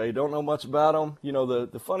yesterday. Don't know much about them.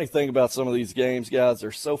 The funny thing about some of these games, guys,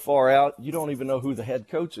 they're so far out, you don't even know who the head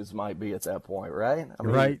coaches might be at that point, right?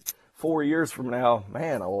 Right. 4 years from now,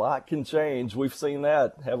 man, a lot can change. We've seen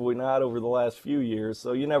that, have we not, over the last few years.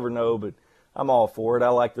 So you never know, but I'm all for it. I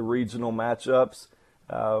like the regional matchups.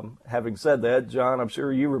 Having said that, John, I'm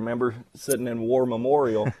sure you remember sitting in War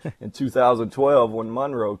Memorial in 2012 when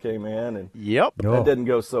Monroe came in, and Yep. that didn't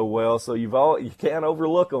go so well. So you can't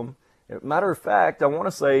overlook them. Matter of fact, I want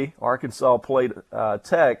to say Arkansas played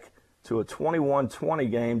Tech to a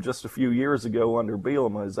 21-20 game just a few years ago under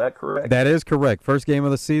Bielema. Is that correct? That is correct. First game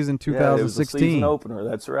of the season, 2016. Yeah, it was a season opener.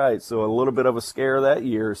 That's right. So a little bit of a scare that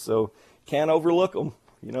year. So can't overlook them.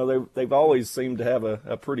 They've always seemed to have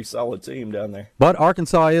a pretty solid team down there. But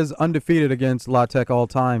Arkansas is undefeated against La Tech all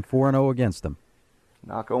time, 4-0 against them.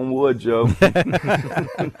 Knock on wood, Joe.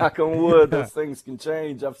 Knock on wood. Those things can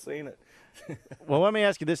change. I've seen it. Well, let me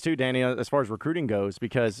ask you this too, Danny, as far as recruiting goes,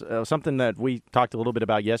 because something that we talked a little bit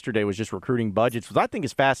about yesterday was just recruiting budgets, which I think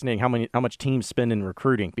is fascinating how much teams spend in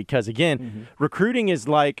recruiting. Because, again, recruiting is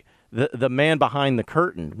like the man behind the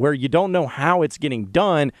curtain, where you don't know how it's getting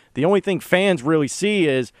done. The only thing fans really see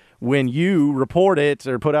is when you report it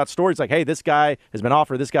or put out stories like, hey, this guy has been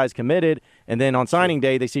offered, this guy's committed, and then on signing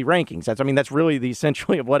day they see rankings. That's really the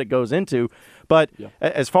essentially of what it goes into. But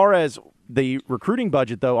as far as the recruiting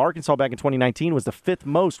budget, though, Arkansas back in 2019 was the 5th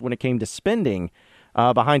most when it came to spending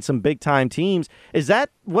behind some big-time teams. Is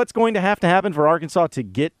that what's going to happen for Arkansas to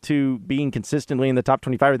get to being consistently in the top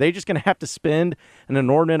 25? Are they just going to have to spend an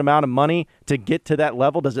inordinate amount of money to get to that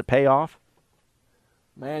level? Does it pay off?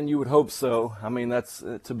 Man, you would hope so. That's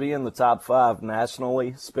to be in the top 5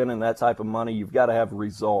 nationally, spending that type of money, you've got to have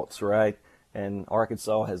results, right? And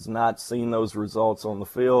Arkansas has not seen those results on the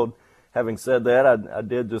field. Having said that, I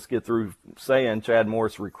did just get through saying Chad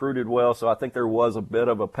Morris recruited well, so I think there was a bit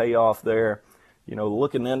of a payoff there.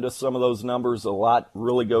 Looking into some of those numbers, a lot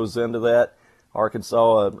really goes into that.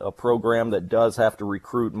 Arkansas, a program that does have to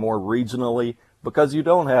recruit more regionally because you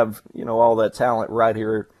don't have, all that talent right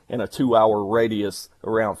here in a 2-hour radius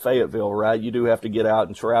around Fayetteville, right? You do have to get out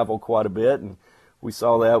and travel quite a bit, and we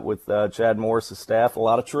saw that with Chad Morris' staff. A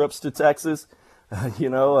lot of trips to Texas, a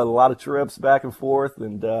lot of trips back and forth,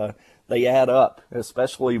 and they add up,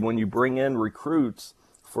 especially when you bring in recruits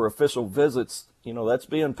for official visits. That's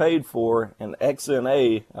being paid for. And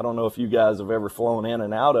XNA, I don't know if you guys have ever flown in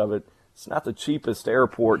and out of it. It's not the cheapest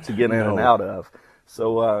airport to get in and out of.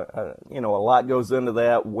 So, a lot goes into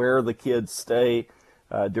that, where the kids stay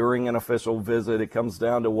during an official visit. It comes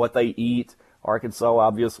down to what they eat. Arkansas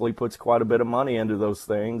obviously puts quite a bit of money into those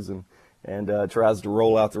things and tries to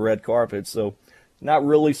roll out the red carpet. So, not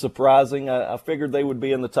really surprising. I figured they would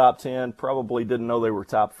be in the top 10. Probably didn't know they were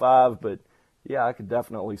top 5, but yeah, I could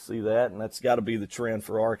definitely see that, and that's got to be the trend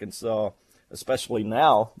for Arkansas, especially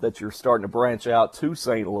now that you're starting to branch out to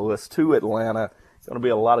St. Louis, to Atlanta. It's going to be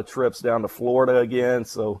a lot of trips down to Florida again,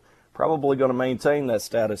 so probably going to maintain that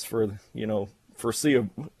status for,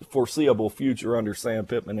 foreseeable future under Sam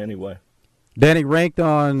Pittman anyway. Danny, ranked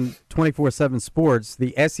on 24/7 Sports,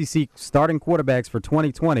 the SEC starting quarterbacks for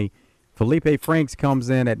 2020, Felipe Franks comes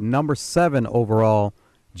in at number 7 overall,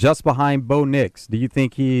 just behind Bo Nix. Do you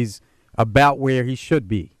think he's about where he should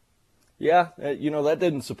be? Yeah, that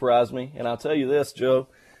didn't surprise me. And I'll tell you this, Joe,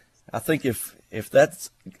 I think if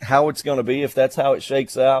that's how it's going to be, if that's how it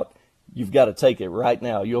shakes out, you've got to take it right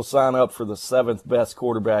now. You'll sign up for the 7th best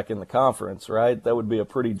quarterback in the conference, right? That would be a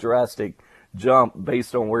pretty drastic jump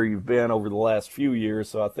based on where you've been over the last few years.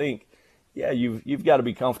 So I think, yeah, you've got to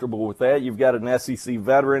be comfortable with that. You've got an SEC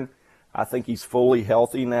veteran. I think he's fully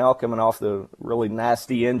healthy now, coming off the really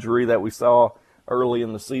nasty injury that we saw early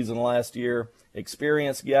in the season last year.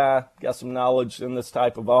 Experienced guy, got some knowledge in this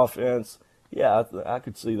type of offense. Yeah, I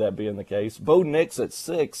could see that being the case. Bo Nix at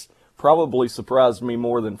 6 probably surprised me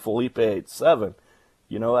more than Felipe at 7.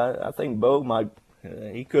 I think Bo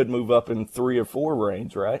he could move up in 3 or 4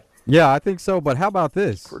 range, right? Yeah, I think so. But how about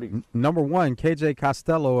this? Number 1, KJ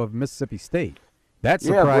Costello of Mississippi State. That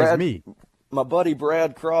surprised me. My buddy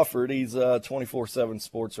Brad Crawford, he's a 24/7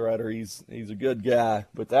 sports writer. He's a good guy,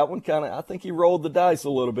 but that one I think he rolled the dice a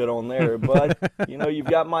little bit on there. But you've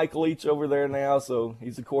got Mike Leach over there now, so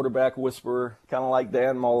he's a quarterback whisperer, kind of like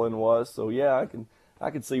Dan Mullen was. So yeah, I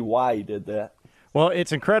can see why he did that. Well,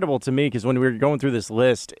 it's incredible to me because when we were going through this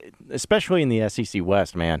list, especially in the SEC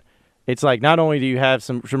West, man, it's like not only do you have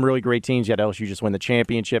some really great teams, you had LSU just win the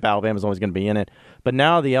championship, Alabama's always going to be in it, but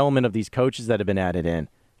now the element of these coaches that have been added in.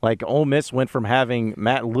 Like Ole Miss went from having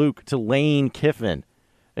Matt Luke to Lane Kiffin.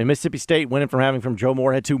 And Mississippi State went from having from Joe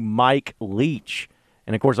Moorhead to Mike Leach.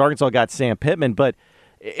 And, of course, Arkansas got Sam Pittman. But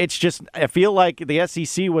it's just – I feel like the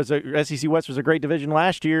SEC West was a great division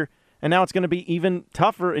last year, and now it's going to be even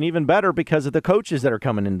tougher and even better because of the coaches that are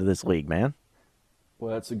coming into this league, man.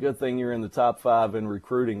 Well, it's a good thing you're in the top 5 in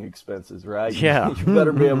recruiting expenses, right? Yeah. You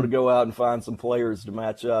better be able to go out and find some players to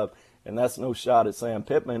match up. And that's no shot at Sam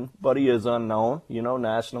Pittman, but he is unknown,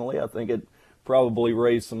 nationally. I think it probably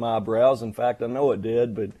raised some eyebrows. In fact, I know it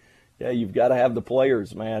did. But, yeah, you've got to have the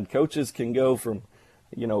players, man. Coaches can go from,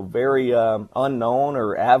 very unknown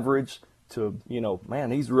or average to, man,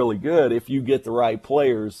 he's really good if you get the right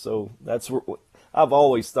players. So I've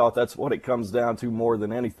always thought that's what it comes down to more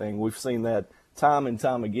than anything. We've seen that time and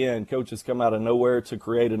time again. Coaches come out of nowhere to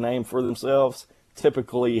create a name for themselves.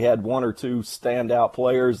 Typically, he had 1 or 2 standout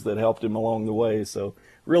players that helped him along the way. So,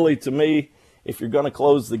 really, to me, if you're going to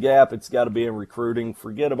close the gap, it's got to be in recruiting.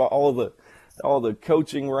 Forget about all the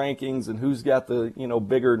coaching rankings and who's got the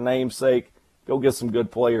bigger namesake. Go get some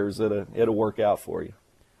good players. It'll work out for you.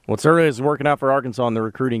 Well, it certainly is working out for Arkansas in the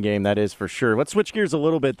recruiting game. That is for sure. Let's switch gears a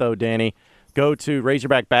little bit, though, Danny. Go to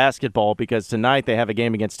Razorback basketball because tonight they have a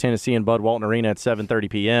game against Tennessee in Bud Walton Arena at 7:30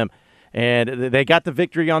 p.m. And they got the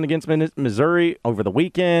victory against Missouri over the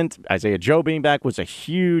weekend. Isaiah Joe being back was a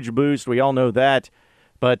huge boost. We all know that.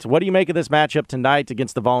 But what do you make of this matchup tonight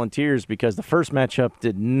against the Volunteers? Because the first matchup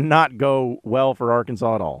did not go well for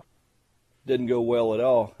Arkansas at all. Didn't go well at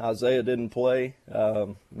all. Isaiah didn't play.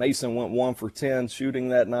 Mason went 1 for 10 shooting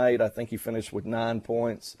that night. I think he finished with 9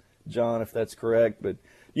 points, John, if that's correct. But,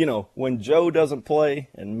 when Joe doesn't play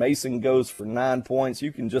and Mason goes for 9 points,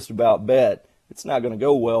 you can just about bet it's not going to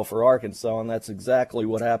go well for Arkansas, and that's exactly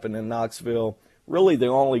what happened in Knoxville. Really the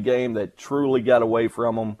only game that truly got away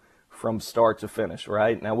from them from start to finish,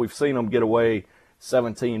 right? Now, we've seen them get away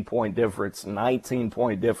 17-point difference,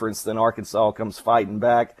 19-point difference, then Arkansas comes fighting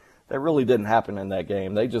back. That really didn't happen in that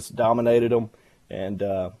game. They just dominated them. And,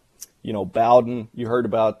 Bowden, you heard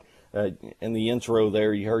about in the intro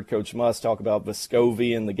there, you heard Coach Muss talk about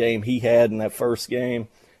Vescovi and the game he had in that first game.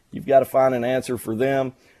 You've got to find an answer for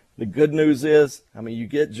them. The good news is, you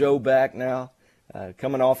get Joe back now,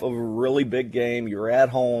 coming off of a really big game. You're at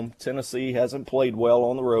home. Tennessee hasn't played well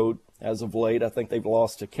on the road as of late. I think they've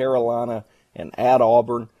lost to Carolina and at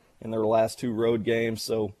Auburn in their last 2 road games.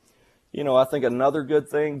 So, I think another good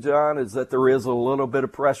thing, John, is that there is a little bit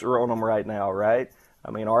of pressure on them right now, right?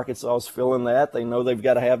 Arkansas is feeling that. They know they've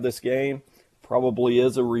got to have this game. Probably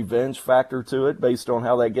is a revenge factor to it based on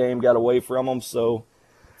how that game got away from them. So,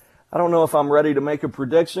 I don't know if I'm ready to make a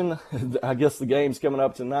prediction. I guess the game's coming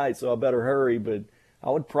up tonight, so I better hurry. But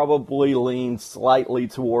I would probably lean slightly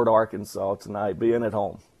toward Arkansas tonight, being at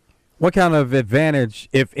home. What kind of advantage,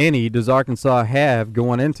 if any, does Arkansas have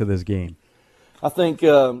going into this game? I think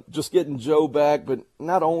just getting Joe back, but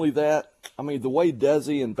not only that, the way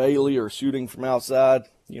Desi and Bailey are shooting from outside,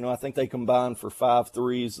 I think they combined for 5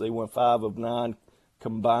 threes. They went 5 of 9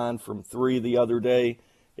 combined from 3 the other day.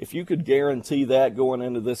 If you could guarantee that going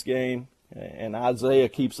into this game and Isaiah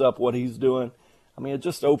keeps up what he's doing, it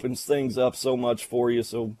just opens things up so much for you.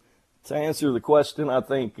 So to answer the question, I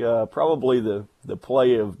think probably the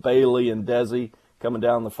play of Bailey and Desi coming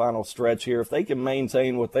down the final stretch here, if they can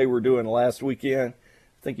maintain what they were doing last weekend,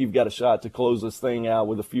 think you've got a shot to close this thing out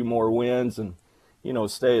with a few more wins and,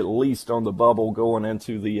 stay at least on the bubble going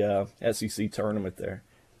into the SEC tournament there.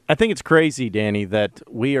 I think it's crazy, Danny, that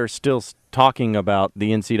we are still talking about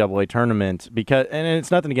the NCAA tournament because, and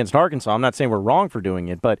it's nothing against Arkansas. I'm not saying we're wrong for doing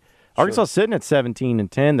it, but Arkansas sitting at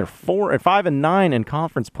 17-10. They're 5-9 in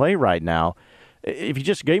conference play right now. If you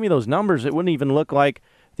just gave me those numbers, it wouldn't even look like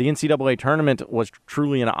the NCAA tournament was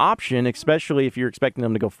truly an option, especially if you're expecting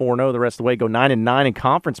them to go 4-0 the rest of the way, go 9-9 in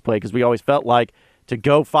conference play, because we always felt like to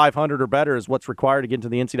go 500 or better is what's required to get into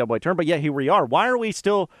the NCAA tournament. But yet here we are. Why are we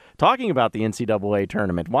still talking about the NCAA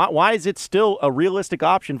tournament? Why is it still a realistic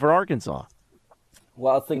option for Arkansas?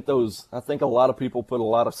 Well, I think a lot of people put a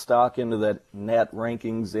lot of stock into that NET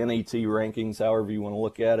rankings, NET rankings, however you want to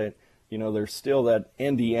look at it. There's still that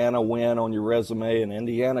Indiana win on your resume, and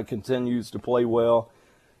Indiana continues to play well.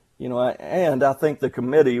 And I think the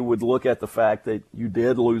committee would look at the fact that you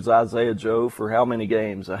did lose Isaiah Joe for how many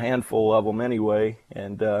games? A handful of them anyway.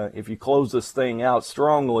 And if you close this thing out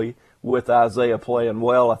strongly with Isaiah playing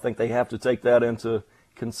well, I think they have to take that into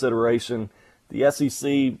consideration. The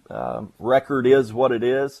SEC record is what it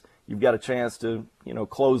is. You've got a chance to,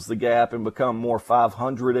 close the gap and become more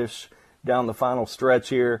 500-ish down the final stretch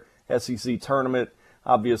here. SEC tournament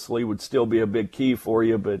obviously would still be a big key for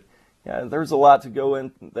you, but yeah, there's a lot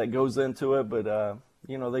that goes into it. But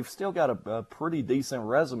they've still got a pretty decent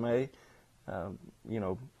resume. I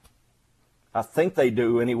think they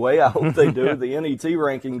do anyway. I hope they do. The NET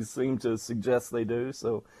rankings seem to suggest they do.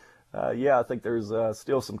 So, I think there's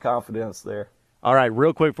still some confidence there. All right,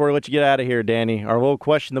 real quick before we let you get out of here, Danny, our little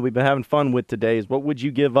question that we've been having fun with today is, what would you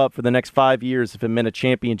give up for the next 5 years if it meant a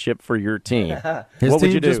championship for your team? His what team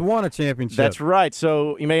would you do? just won a championship. That's right,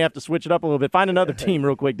 so you may have to switch it up a little bit. Find another team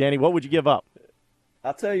real quick, Danny. What would you give up?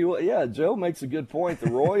 I'll tell you what, yeah, Joe makes a good point. The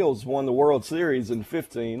Royals won the World Series in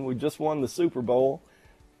 2015. We just won the Super Bowl.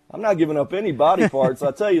 I'm not giving up any body parts.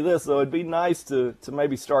 I'll tell you this, though, it'd be nice to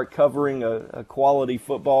maybe start covering a quality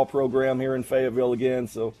football program here in Fayetteville again,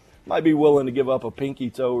 so might be willing to give up a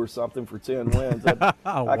pinky toe or something for 10 wins. I can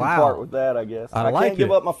part with that, I guess. I can't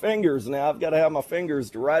give up my fingers now. I've got to have my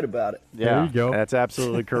fingers to write about it. Yeah, there you go. That's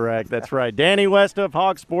absolutely correct. That's right. Danny West of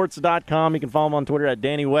hogsports.com. You can follow him on Twitter at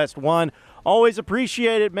DannyWest1. Always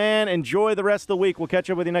appreciate it, man. Enjoy the rest of the week. We'll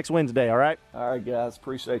catch up with you next Wednesday, all right? All right, guys.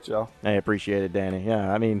 Appreciate y'all. Hey, appreciate it, Danny.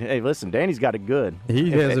 Yeah, I mean, hey, listen, Danny's got it good.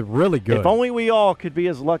 He has it really good. If only we all could be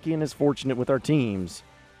as lucky and as fortunate with our teams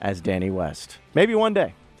as Danny West. Maybe one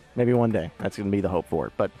day. Maybe one day. That's going to be the hope for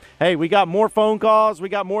it. But, hey, we got more phone calls. We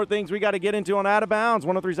got more things we got to get into on Out of Bounds.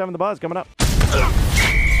 103.7 The Buzz coming up.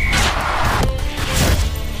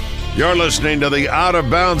 You're listening to the Out of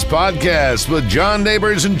Bounds podcast with John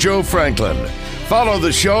Neighbors and Joe Franklin. Follow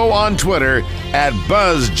the show on Twitter at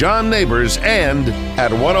BuzzJohnNeighbors and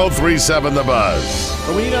at 103.7 The Buzz.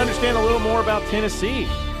 So we need to understand a little more about Tennessee.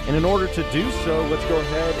 And in order to do so, let's go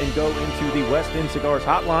ahead and go into the West End Cigars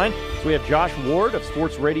hotline. So we have Josh Ward of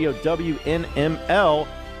Sports Radio WNML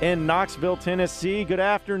in Knoxville, Tennessee. Good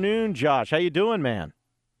afternoon, Josh. How you doing, man?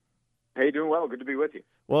 Hey, doing well. Good to be with you.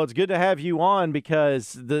 Well, it's good to have you on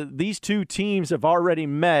because these two teams have already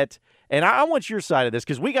met. And I want your side of this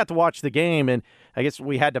because we got to watch the game, and I guess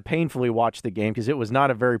we had to painfully watch the game because it was not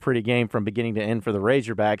a very pretty game from beginning to end for the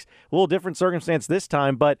Razorbacks. A little different circumstance this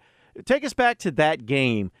time, but take us back to that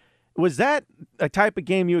game. Was that a type of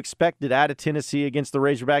game you expected out of Tennessee against the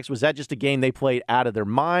Razorbacks? Was that just a game they played out of their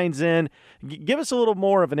minds in? Give us a little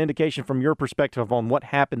more of an indication from your perspective on what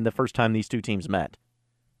happened the first time these two teams met.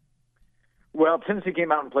 Well, Tennessee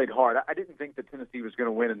came out and played hard. I didn't think that Tennessee was going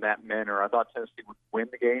to win in that manner. I thought Tennessee would win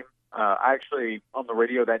the game. I actually, on the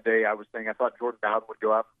radio that day, I was saying I thought Jordan Bowden would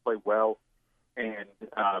go out and play well. And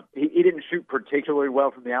he didn't shoot particularly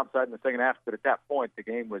well from the outside in the second half, but at that point, the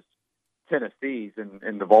game was Tennessee's,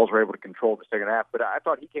 and the Vols were able to control the second half. But I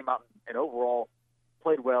thought he came out and overall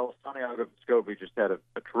played well. Santiago Vescovi just had a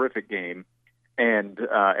terrific game and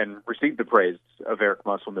received the praise of Eric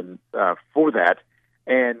Musselman for that.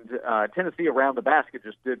 And Tennessee around the basket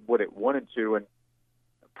just did what it wanted to, and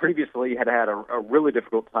previously had a really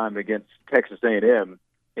difficult time against Texas A&M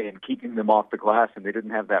in keeping them off the glass, and they didn't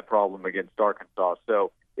have that problem against Arkansas.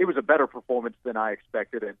 So it was a better performance than I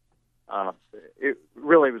expected, and it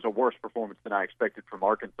really was a worse performance than I expected from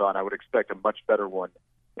Arkansas, and I would expect a much better one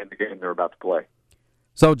in the game they're about to play.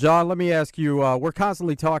 So, John, let me ask you, we're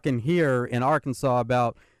constantly talking here in Arkansas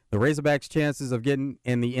about the Razorbacks' chances of getting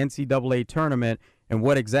in the NCAA tournament and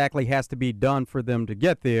what exactly has to be done for them to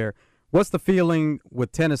get there. What's the feeling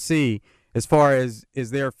with Tennessee as far as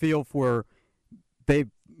is there a feel for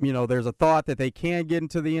there's a thought that they can get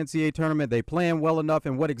into the NCAA tournament, they plan well enough,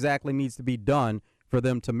 and what exactly needs to be done for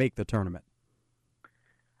them to make the tournament?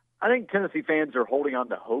 I think Tennessee fans are holding on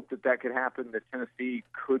to hope that could happen, that Tennessee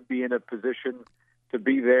could be in a position to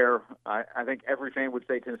be there. I think every fan would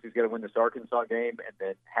say Tennessee's got to win this Arkansas game and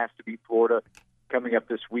then has to beat Florida coming up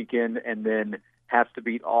this weekend and then has to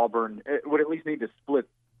beat Auburn. It would at least need to split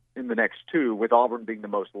in the next two, with Auburn being the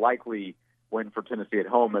most likely win for Tennessee at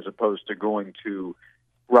home as opposed to going to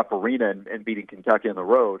Rupp Arena and beating Kentucky on the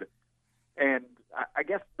road. And I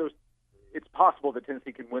guess it's possible that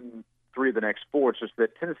Tennessee can win 3 of the next 4. It's just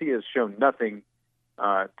that Tennessee has shown nothing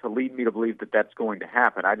to lead me to believe that that's going to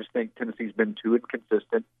happen. I just think Tennessee's been too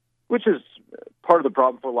inconsistent, which is part of the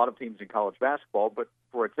problem for a lot of teams in college basketball. But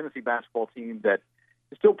for a Tennessee basketball team that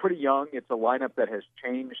is still pretty young, it's a lineup that has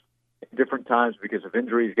changed at different times because of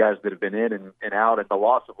injuries, guys that have been in and out, and the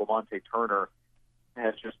loss of Lamonte Turner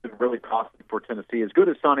has just been really costly for Tennessee. As good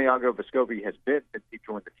as Santiago Vescovi has been since he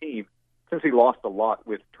joined the team, Tennessee lost a lot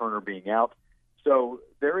with Turner being out. So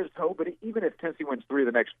there is hope, but even if Tennessee wins 3 of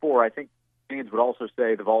the next 4, I think fans would also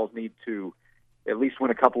say the Vols need to at least win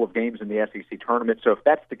a couple of games in the SEC tournament. So if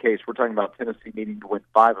that's the case, we're talking about Tennessee needing to win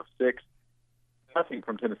 5 of 6. Nothing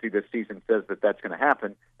from Tennessee this season says that that's going to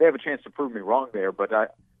happen. They have a chance to prove me wrong there, but I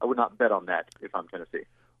would not bet on that if I'm Tennessee.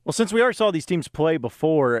 Well, since we already saw these teams play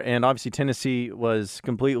before, and obviously Tennessee was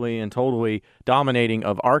completely and totally dominating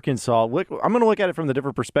of Arkansas, I'm going to look at it from the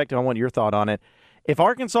different perspective. I want your thought on it. If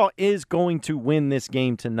Arkansas is going to win this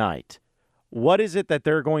game tonight, what is it that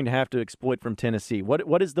they're going to have to exploit from Tennessee?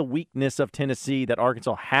 What is the weakness of Tennessee that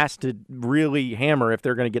Arkansas has to really hammer if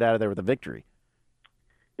they're going to get out of there with a victory?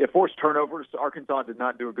 Yeah, forced turnovers. Arkansas did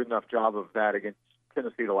not do a good enough job of that against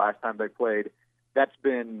Tennessee the last time they played. That's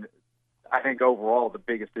been, I think, overall the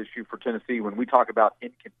biggest issue for Tennessee. When we talk about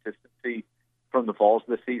inconsistency from the Vols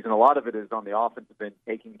this season, a lot of it is on the offensive end,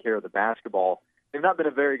 taking care of the basketball. They've not been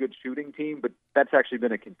a very good shooting team, but that's actually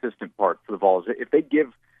been a consistent part for the Vols. If they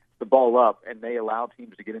give the ball up and they allow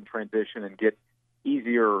teams to get in transition and get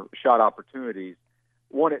easier shot opportunities,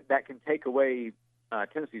 that can take away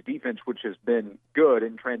Tennessee's defense, which has been good.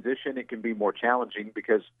 In transition, it can be more challenging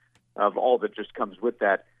because of all that just comes with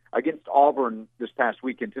that. Against Auburn this past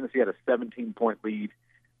weekend, Tennessee had a 17-point lead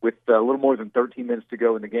with a little more than 13 minutes to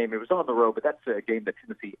go in the game. It was on the road, but that's a game that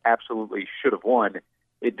Tennessee absolutely should have won.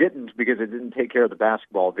 It didn't because it didn't take care of the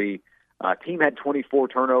basketball. The team had 24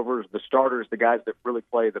 turnovers. The starters, the guys that really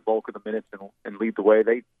play the bulk of the minutes and lead the way,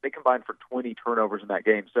 they combined for 20 turnovers in that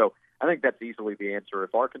game. So I think that's easily the answer.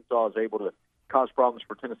 If Arkansas is able to cause problems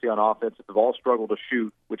for Tennessee on offense, if the Vols struggle to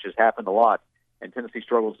shoot, which has happened a lot, and Tennessee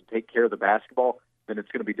struggles to take care of the basketball, then it's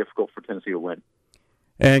going to be difficult for Tennessee to win.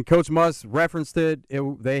 And Coach Muss referenced it.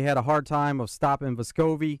 They had a hard time of stopping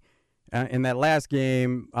Vescovi in that last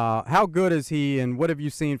game. How good is he, and what have you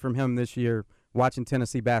seen from him this year watching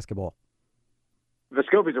Tennessee basketball?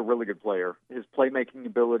 Vescovi's a really good player. His playmaking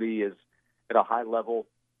ability is at a high level.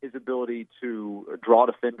 His ability to draw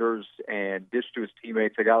defenders and dish to his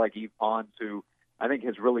teammates, a guy like Yves Pons, who I think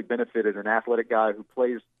has really benefited, an athletic guy who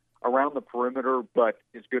plays around the perimeter but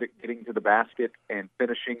is good at getting to the basket and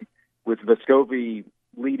finishing. With Vescovi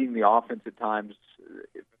leading the offense at times,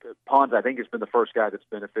 Pons, I think, has been the first guy that's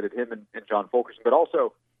benefited him and John Fulkerson. But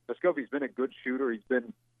also, Vescovi's been a good shooter. He's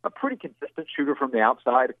been a pretty consistent shooter from the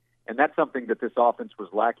outside, and that's something that this offense was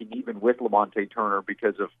lacking even with Lamonte Turner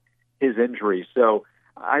because of his injury. So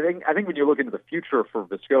I think when you look into the future for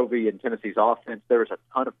Vescovi and Tennessee's offense, there is a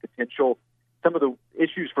ton of potential. Some of the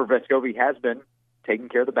issues for Vescovi has been taking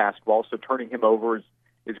care of the basketball, so turning him over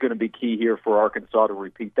is going to be key here for Arkansas to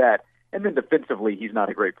repeat that. And then defensively, he's not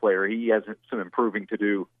a great player. He has some improving to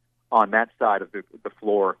do on that side of the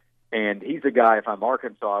floor. And he's a guy, if I'm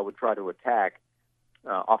Arkansas, I would try to attack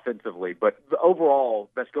offensively. But overall,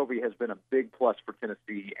 Vescovi has been a big plus for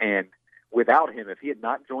Tennessee. And without him, if he had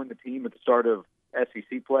not joined the team at the start of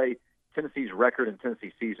SEC play, Tennessee's record in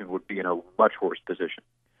Tennessee season would be in a much worse position.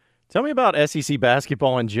 Tell me about SEC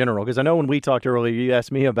basketball in general, because I know when we talked earlier, you asked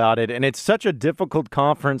me about it, and it's such a difficult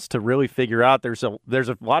conference to really figure out. There's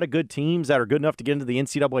a lot of good teams that are good enough to get into the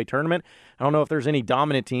NCAA tournament. I don't know if there's any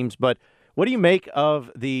dominant teams, but what do you make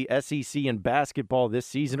of the SEC in basketball this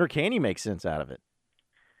season, or can you make sense out of it?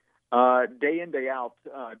 Day in, day out,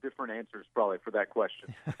 different answers probably for that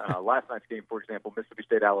question. Last night's game, for example, Mississippi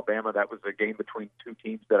State, Alabama, that was a game between two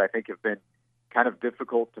teams that I think have been kind of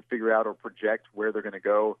difficult to figure out or project where they're going to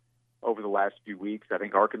go over the last few weeks. I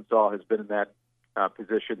think Arkansas has been in that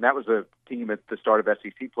position. That was a team at the start of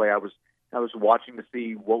SEC play. I was watching to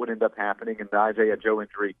see what would end up happening, and the Isaiah Joe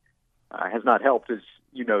injury has not helped, as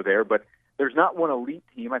you know there. But there's not one elite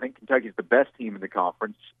team. I think Kentucky's the best team in the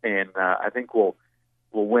conference, and I think we'll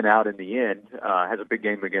win out in the end. Has a big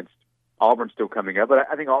game against Auburn still coming up. But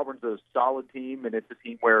I think Auburn's a solid team, and it's a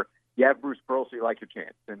team where you have Bruce Pearl, so you like your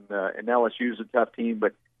chance. And LSU is a tough team,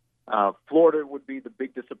 but Florida would be the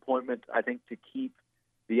big disappointment, I think, to keep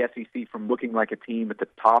the SEC from looking like a team at the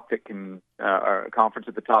top that can, or a conference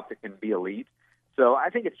at the top that can be elite. So I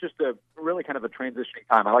think it's just a really kind of a transitioning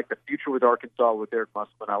time. I like the future with Arkansas with Eric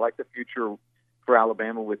Musselman. I like the future for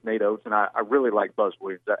Alabama with Nate Oates, and I really like Buzz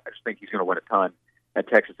Williams. I just think he's going to win a ton at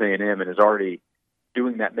Texas A&M and is already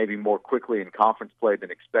doing that maybe more quickly in conference play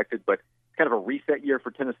than expected. But it's kind of a reset year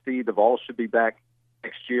for Tennessee. The Vols should be back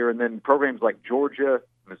next year. And then programs like Georgia,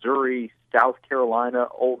 Missouri, South Carolina,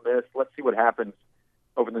 Ole Miss, let's see what happens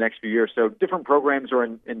over the next few years. So different programs are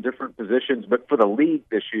in different positions. But for the league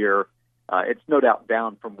this year, it's no doubt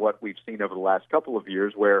down from what we've seen over the last couple of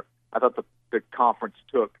years, where I thought the conference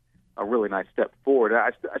took a really nice step forward.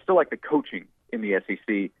 I still like the coaching in the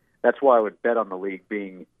SEC. That's why I would bet on the league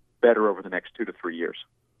being better over the next 2 to 3 years.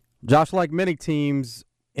 Josh, like many teams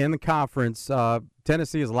in the conference,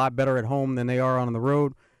 Tennessee is a lot better at home than they are on the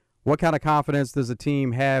road. What kind of confidence does a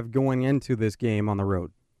team have going into this game on the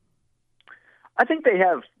road? I think they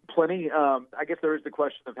have plenty. I guess there is the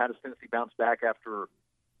question of how does Tennessee bounce back after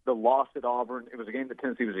the loss at Auburn. It was a game that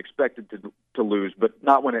Tennessee was expected to lose, but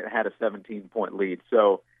not when it had a 17-point lead.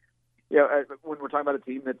 So, when we're talking about a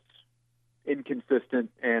team that's inconsistent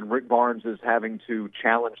and Rick Barnes is having to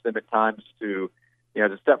challenge them at times to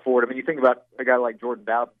step forward. I mean, you think about a guy like Jordan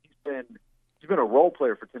Bowden. He's been a role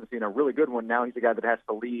player for Tennessee and a really good one. Now he's a guy that has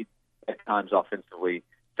to lead at times offensively.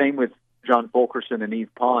 Same with John Fulkerson and Yves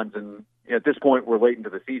Pons. And at this point, we're late into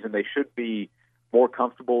the season. They should be more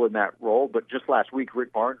comfortable in that role. But just last week,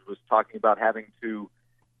 Rick Barnes was talking about having to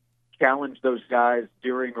challenge those guys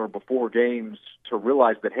during or before games to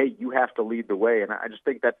realize that, hey, you have to lead the way. And I just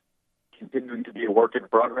think that's continuing to be a work in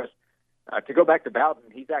progress. To go back to Bowden,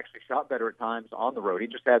 he's actually shot better at times on the road. He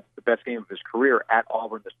just had the best game of his career at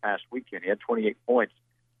Auburn this past weekend. He had 28 points,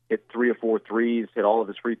 hit 3 or 4 threes, hit all of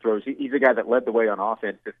his free throws. He's a guy that led the way on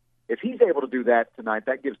offense. If he's able to do that tonight,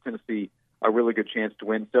 that gives Tennessee a really good chance to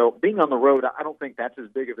win. So being on the road, I don't think that's as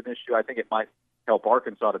big of an issue. I think it might help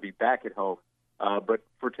Arkansas to be back at home. But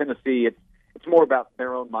for Tennessee, it's more about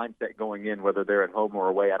their own mindset going in, whether they're at home or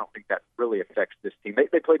away. I don't think that really affects this team.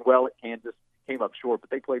 They played well at Kansas, came up short, but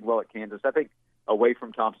they played well at Kansas. I think away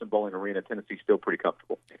from Thompson-Boling Arena, Tennessee's still pretty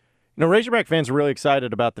comfortable. Razorback fans are really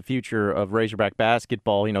excited about the future of Razorback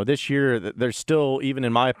basketball. This year, they're still, even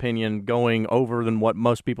in my opinion, going over than what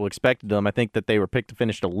most people expected them. I think that they were picked to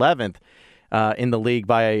finish 11th in the league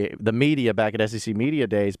by the media back at SEC Media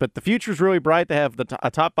Days. But the future's really bright. They have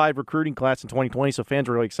a top 5 recruiting class in 2020, so fans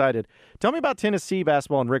are really excited. Tell me about Tennessee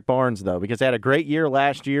basketball and Rick Barnes, though, because they had a great year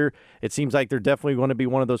last year. It seems like they're definitely going to be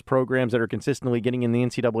one of those programs that are consistently getting in the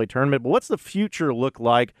NCAA tournament. But what's the future look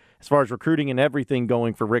like as far as recruiting and everything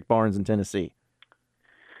going for Rick Barnes in Tennessee?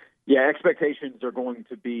 Yeah, expectations are going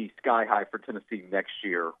to be sky high for Tennessee next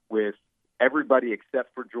year, with everybody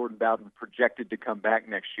except for Jordan Bowden projected to come back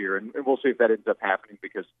next year. And we'll see if that ends up happening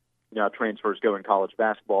because, transfers go in college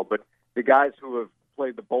basketball. But the guys who have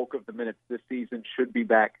played the bulk of the minutes this season should be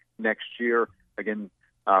back next year. Again,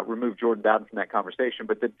 remove Jordan Bowden from that conversation.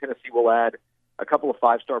 But then Tennessee will add a couple of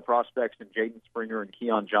 5-star prospects in Jaden Springer and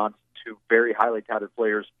Keon Johnson, 2 very highly touted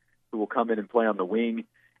players who will come in and play on the wing.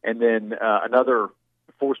 And then another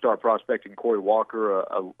 4-star prospect in Corey Walker,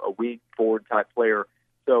 a wing forward type player.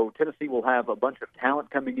 So Tennessee will have a bunch of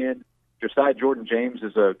talent coming in. Josiah Jordan-James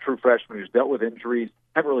is a true freshman who's dealt with injuries.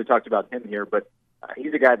 Haven't really talked about him here, but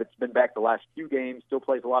he's a guy that's been back the last few games, still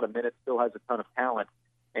plays a lot of minutes, still has a ton of talent.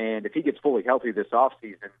 And if he gets fully healthy this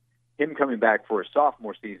offseason, him coming back for a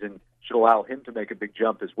sophomore season should allow him to make a big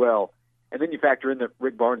jump as well. And then you factor in that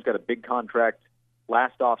Rick Barnes got a big contract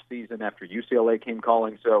last offseason after UCLA came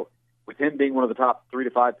calling. So with him being one of the top 3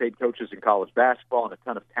 to 5 paid coaches in college basketball and a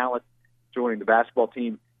ton of talent joining the basketball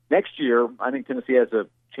team next year, I think Tennessee has a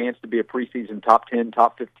chance to be a preseason top 10,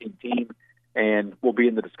 top 15 team, and will be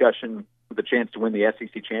in the discussion with a chance to win the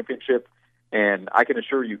SEC championship. And I can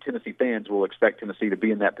assure you, Tennessee fans will expect Tennessee to be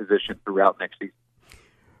in that position throughout next season.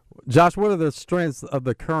 Josh, what are the strengths of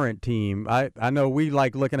the current team? I know we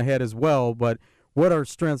like looking ahead as well, but what are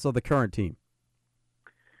strengths of the current team?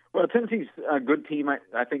 Well, Tennessee's a good team.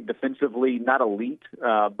 I think defensively, not elite,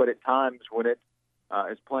 but at times when it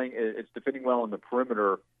is playing, it's defending well on the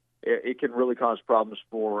perimeter, it can really cause problems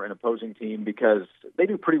for an opposing team because they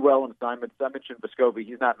do pretty well in assignments. I mentioned Vescovi;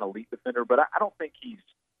 he's not an elite defender, but I don't think he's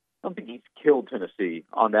killed Tennessee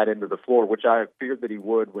on that end of the floor, which I feared that he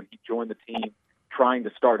would when he joined the team, trying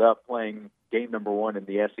to start up playing game number 1 in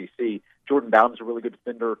the SEC. Jordan Bowden's a really good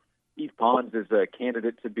defender. Yves Pons is a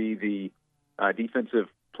candidate to be the defensive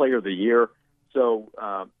player of the year. So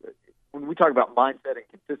when we talk about mindset and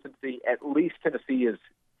consistency, at least Tennessee is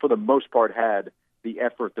for the most part, had the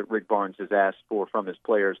effort that Rick Barnes has asked for from his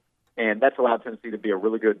players, and that's allowed Tennessee to be a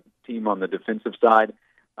really good team on the defensive side.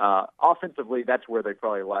 Offensively, that's where they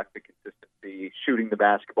probably lack the consistency shooting the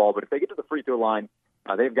basketball, but if they get to the free throw line,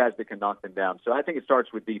 they have guys that can knock them down. So I think it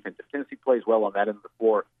starts with defense. If Tennessee plays well on that end of the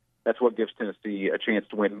floor, that's what gives Tennessee a chance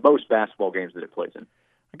to win most basketball games that it plays in.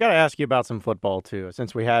 I got to ask you about some football, too,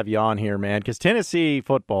 since we have you on here, man, because Tennessee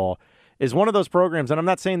football is one of those programs, and I'm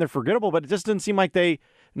not saying they're forgettable, but it just doesn't seem like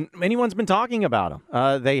anyone's been talking about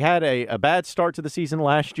them. They had a bad start to the season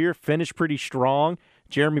last year, finished pretty strong.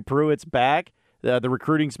 Jeremy Pruitt's back. The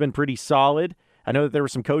recruiting's been pretty solid. I know that there were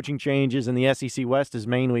some coaching changes, and the SEC West is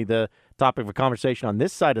mainly the topic of conversation on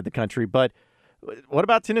this side of the country, but what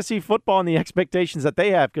about Tennessee football and the expectations that they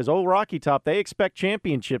have? Because old Rocky Top, they expect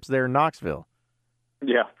championships there in Knoxville.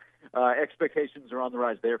 Yeah, expectations are on the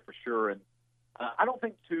rise there for sure. And I don't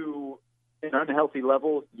think to an unhealthy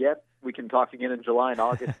level yet. We can talk again in July and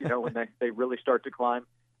August, when they really start to climb.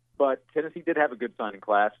 But Tennessee did have a good signing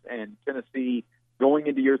class. And Tennessee, going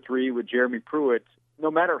into year 3 with Jeremy Pruitt, no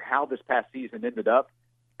matter how this past season ended up,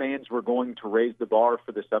 fans were going to raise the bar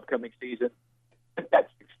for this upcoming season. That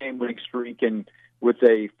 6-game winning streak, and with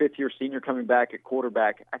a fifth-year senior coming back at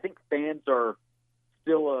quarterback, I think fans are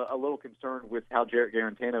still a little concerned with how Jarrett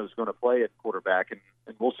Garantano is going to play at quarterback, and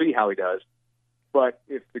we'll see how he does. But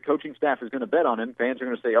if the coaching staff is going to bet on him, fans are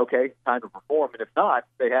going to say, okay, time to perform. And if not,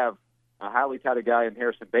 they have a highly touted guy in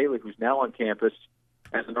Harrison Bailey who's now on campus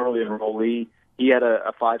as an early enrollee. He had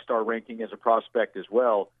a 5-star ranking as a prospect as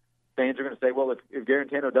well. Fans are going to say, well, if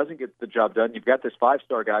Garantano doesn't get the job done, you've got this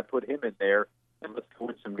 5-star guy, put him in there, and let's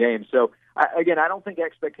win some games. So, I don't think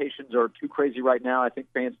expectations are too crazy right now. I think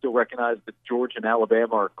fans still recognize that Georgia and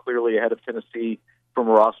Alabama are clearly ahead of Tennessee from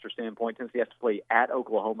a roster standpoint. Tennessee has to play at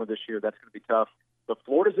Oklahoma this year. That's going to be tough. But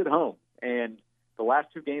Florida's at home, and the last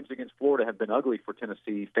 2 games against Florida have been ugly for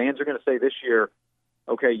Tennessee. Fans are going to say this year,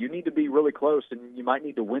 okay, you need to be really close, and you might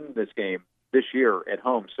need to win this game this year at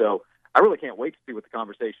home. So I really can't wait to see what the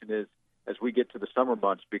conversation is as we get to the summer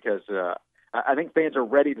months, because I think fans are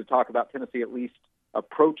ready to talk about Tennessee at least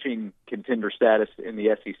approaching contender status in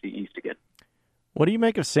the SEC East again. What do you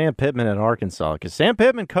make of Sam Pittman at Arkansas? Because Sam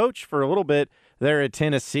Pittman coached for a little bit there at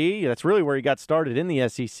Tennessee. That's really where he got started in the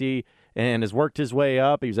SEC and has worked his way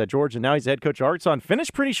up. He was at Georgia, now he's head coach at Arkansas, and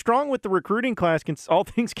finished pretty strong with the recruiting class, all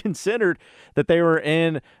things considered, that they were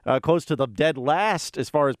in close to the dead last as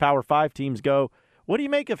far as Power 5 teams go. What do you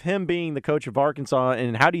make of him being the coach of Arkansas,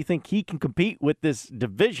 and how do you think he can compete with this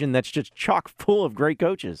division that's just chock full of great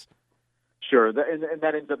coaches? Sure, and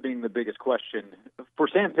that ends up being the biggest question. For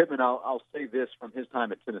Sam Pittman, I'll say this from his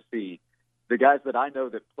time at Tennessee. The guys that I know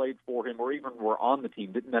that played for him or even were on the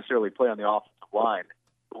team didn't necessarily play on the offensive line,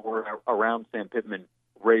 but were around Sam Pittman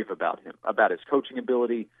rave about him, about his coaching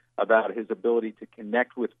ability, about his ability to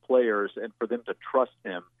connect with players and for them to trust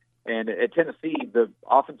him. And at Tennessee, the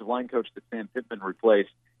offensive line coach that Sam Pittman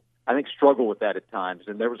replaced, I think, struggled with that at times.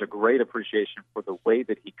 And there was a great appreciation for the way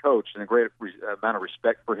that he coached and a great amount of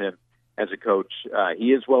respect for him as a coach.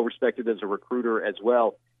 He is well respected as a recruiter as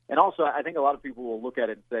well. And also, I think a lot of people will look at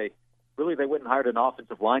it and say, really, they went and hired an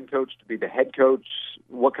offensive line coach to be the head coach?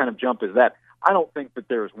 What kind of jump is that? I don't think that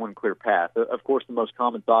there is one clear path. Of course, the most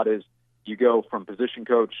common thought is you go from position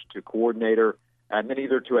coach to coordinator, and then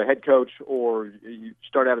either to a head coach, or you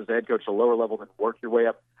start out as a head coach at a lower level and work your way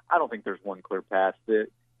up. I don't think there's one clear path.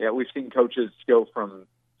 We've seen coaches go from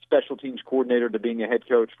special teams coordinator to being a head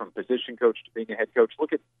coach, from position coach to being a head coach.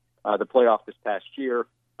 Look at the playoff this past year,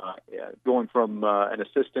 going from an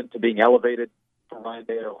assistant to being elevated from Ryan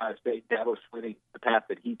Day at Ohio State, Dabo Swinney, the path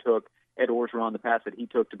that he took, Ed Orgeron, the path that he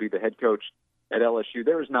took to be the head coach at LSU.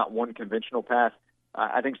 There is not one conventional path.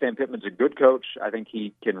 I think Sam Pittman's a good coach. I think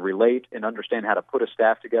he can relate and understand how to put a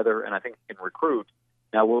staff together, and I think he can recruit.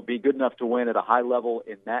 Now, will it be good enough to win at a high level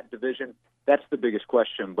in that division? That's the biggest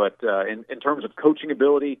question. But in terms of coaching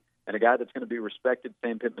ability and a guy that's going to be respected,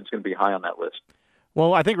 Sam Pittman's going to be high on that list.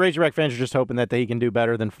 Well, I think Razorback fans are just hoping that they can do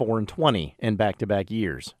better than 4-20 in back-to-back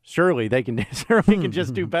years. Surely they can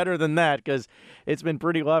just do better than that, because it's been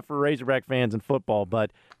pretty rough for Razorback fans in football.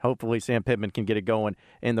 But hopefully Sam Pittman can get it going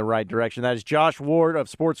in the right direction. That is Josh Ward of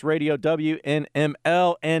Sports Radio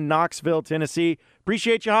WNML in Knoxville, Tennessee.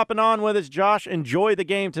 Appreciate you hopping on with us, Josh. Enjoy the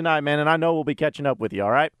game tonight, man, and I know we'll be catching up with you,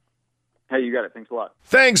 all right? Hey, you got it. Thanks a lot.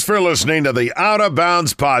 Thanks for listening to the Out of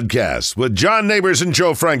Bounds podcast with John Neighbors and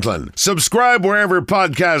Joe Franklin. Subscribe wherever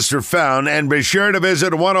podcasts are found, and be sure to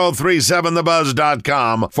visit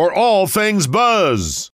 1037thebuzz.com for all things Buzz.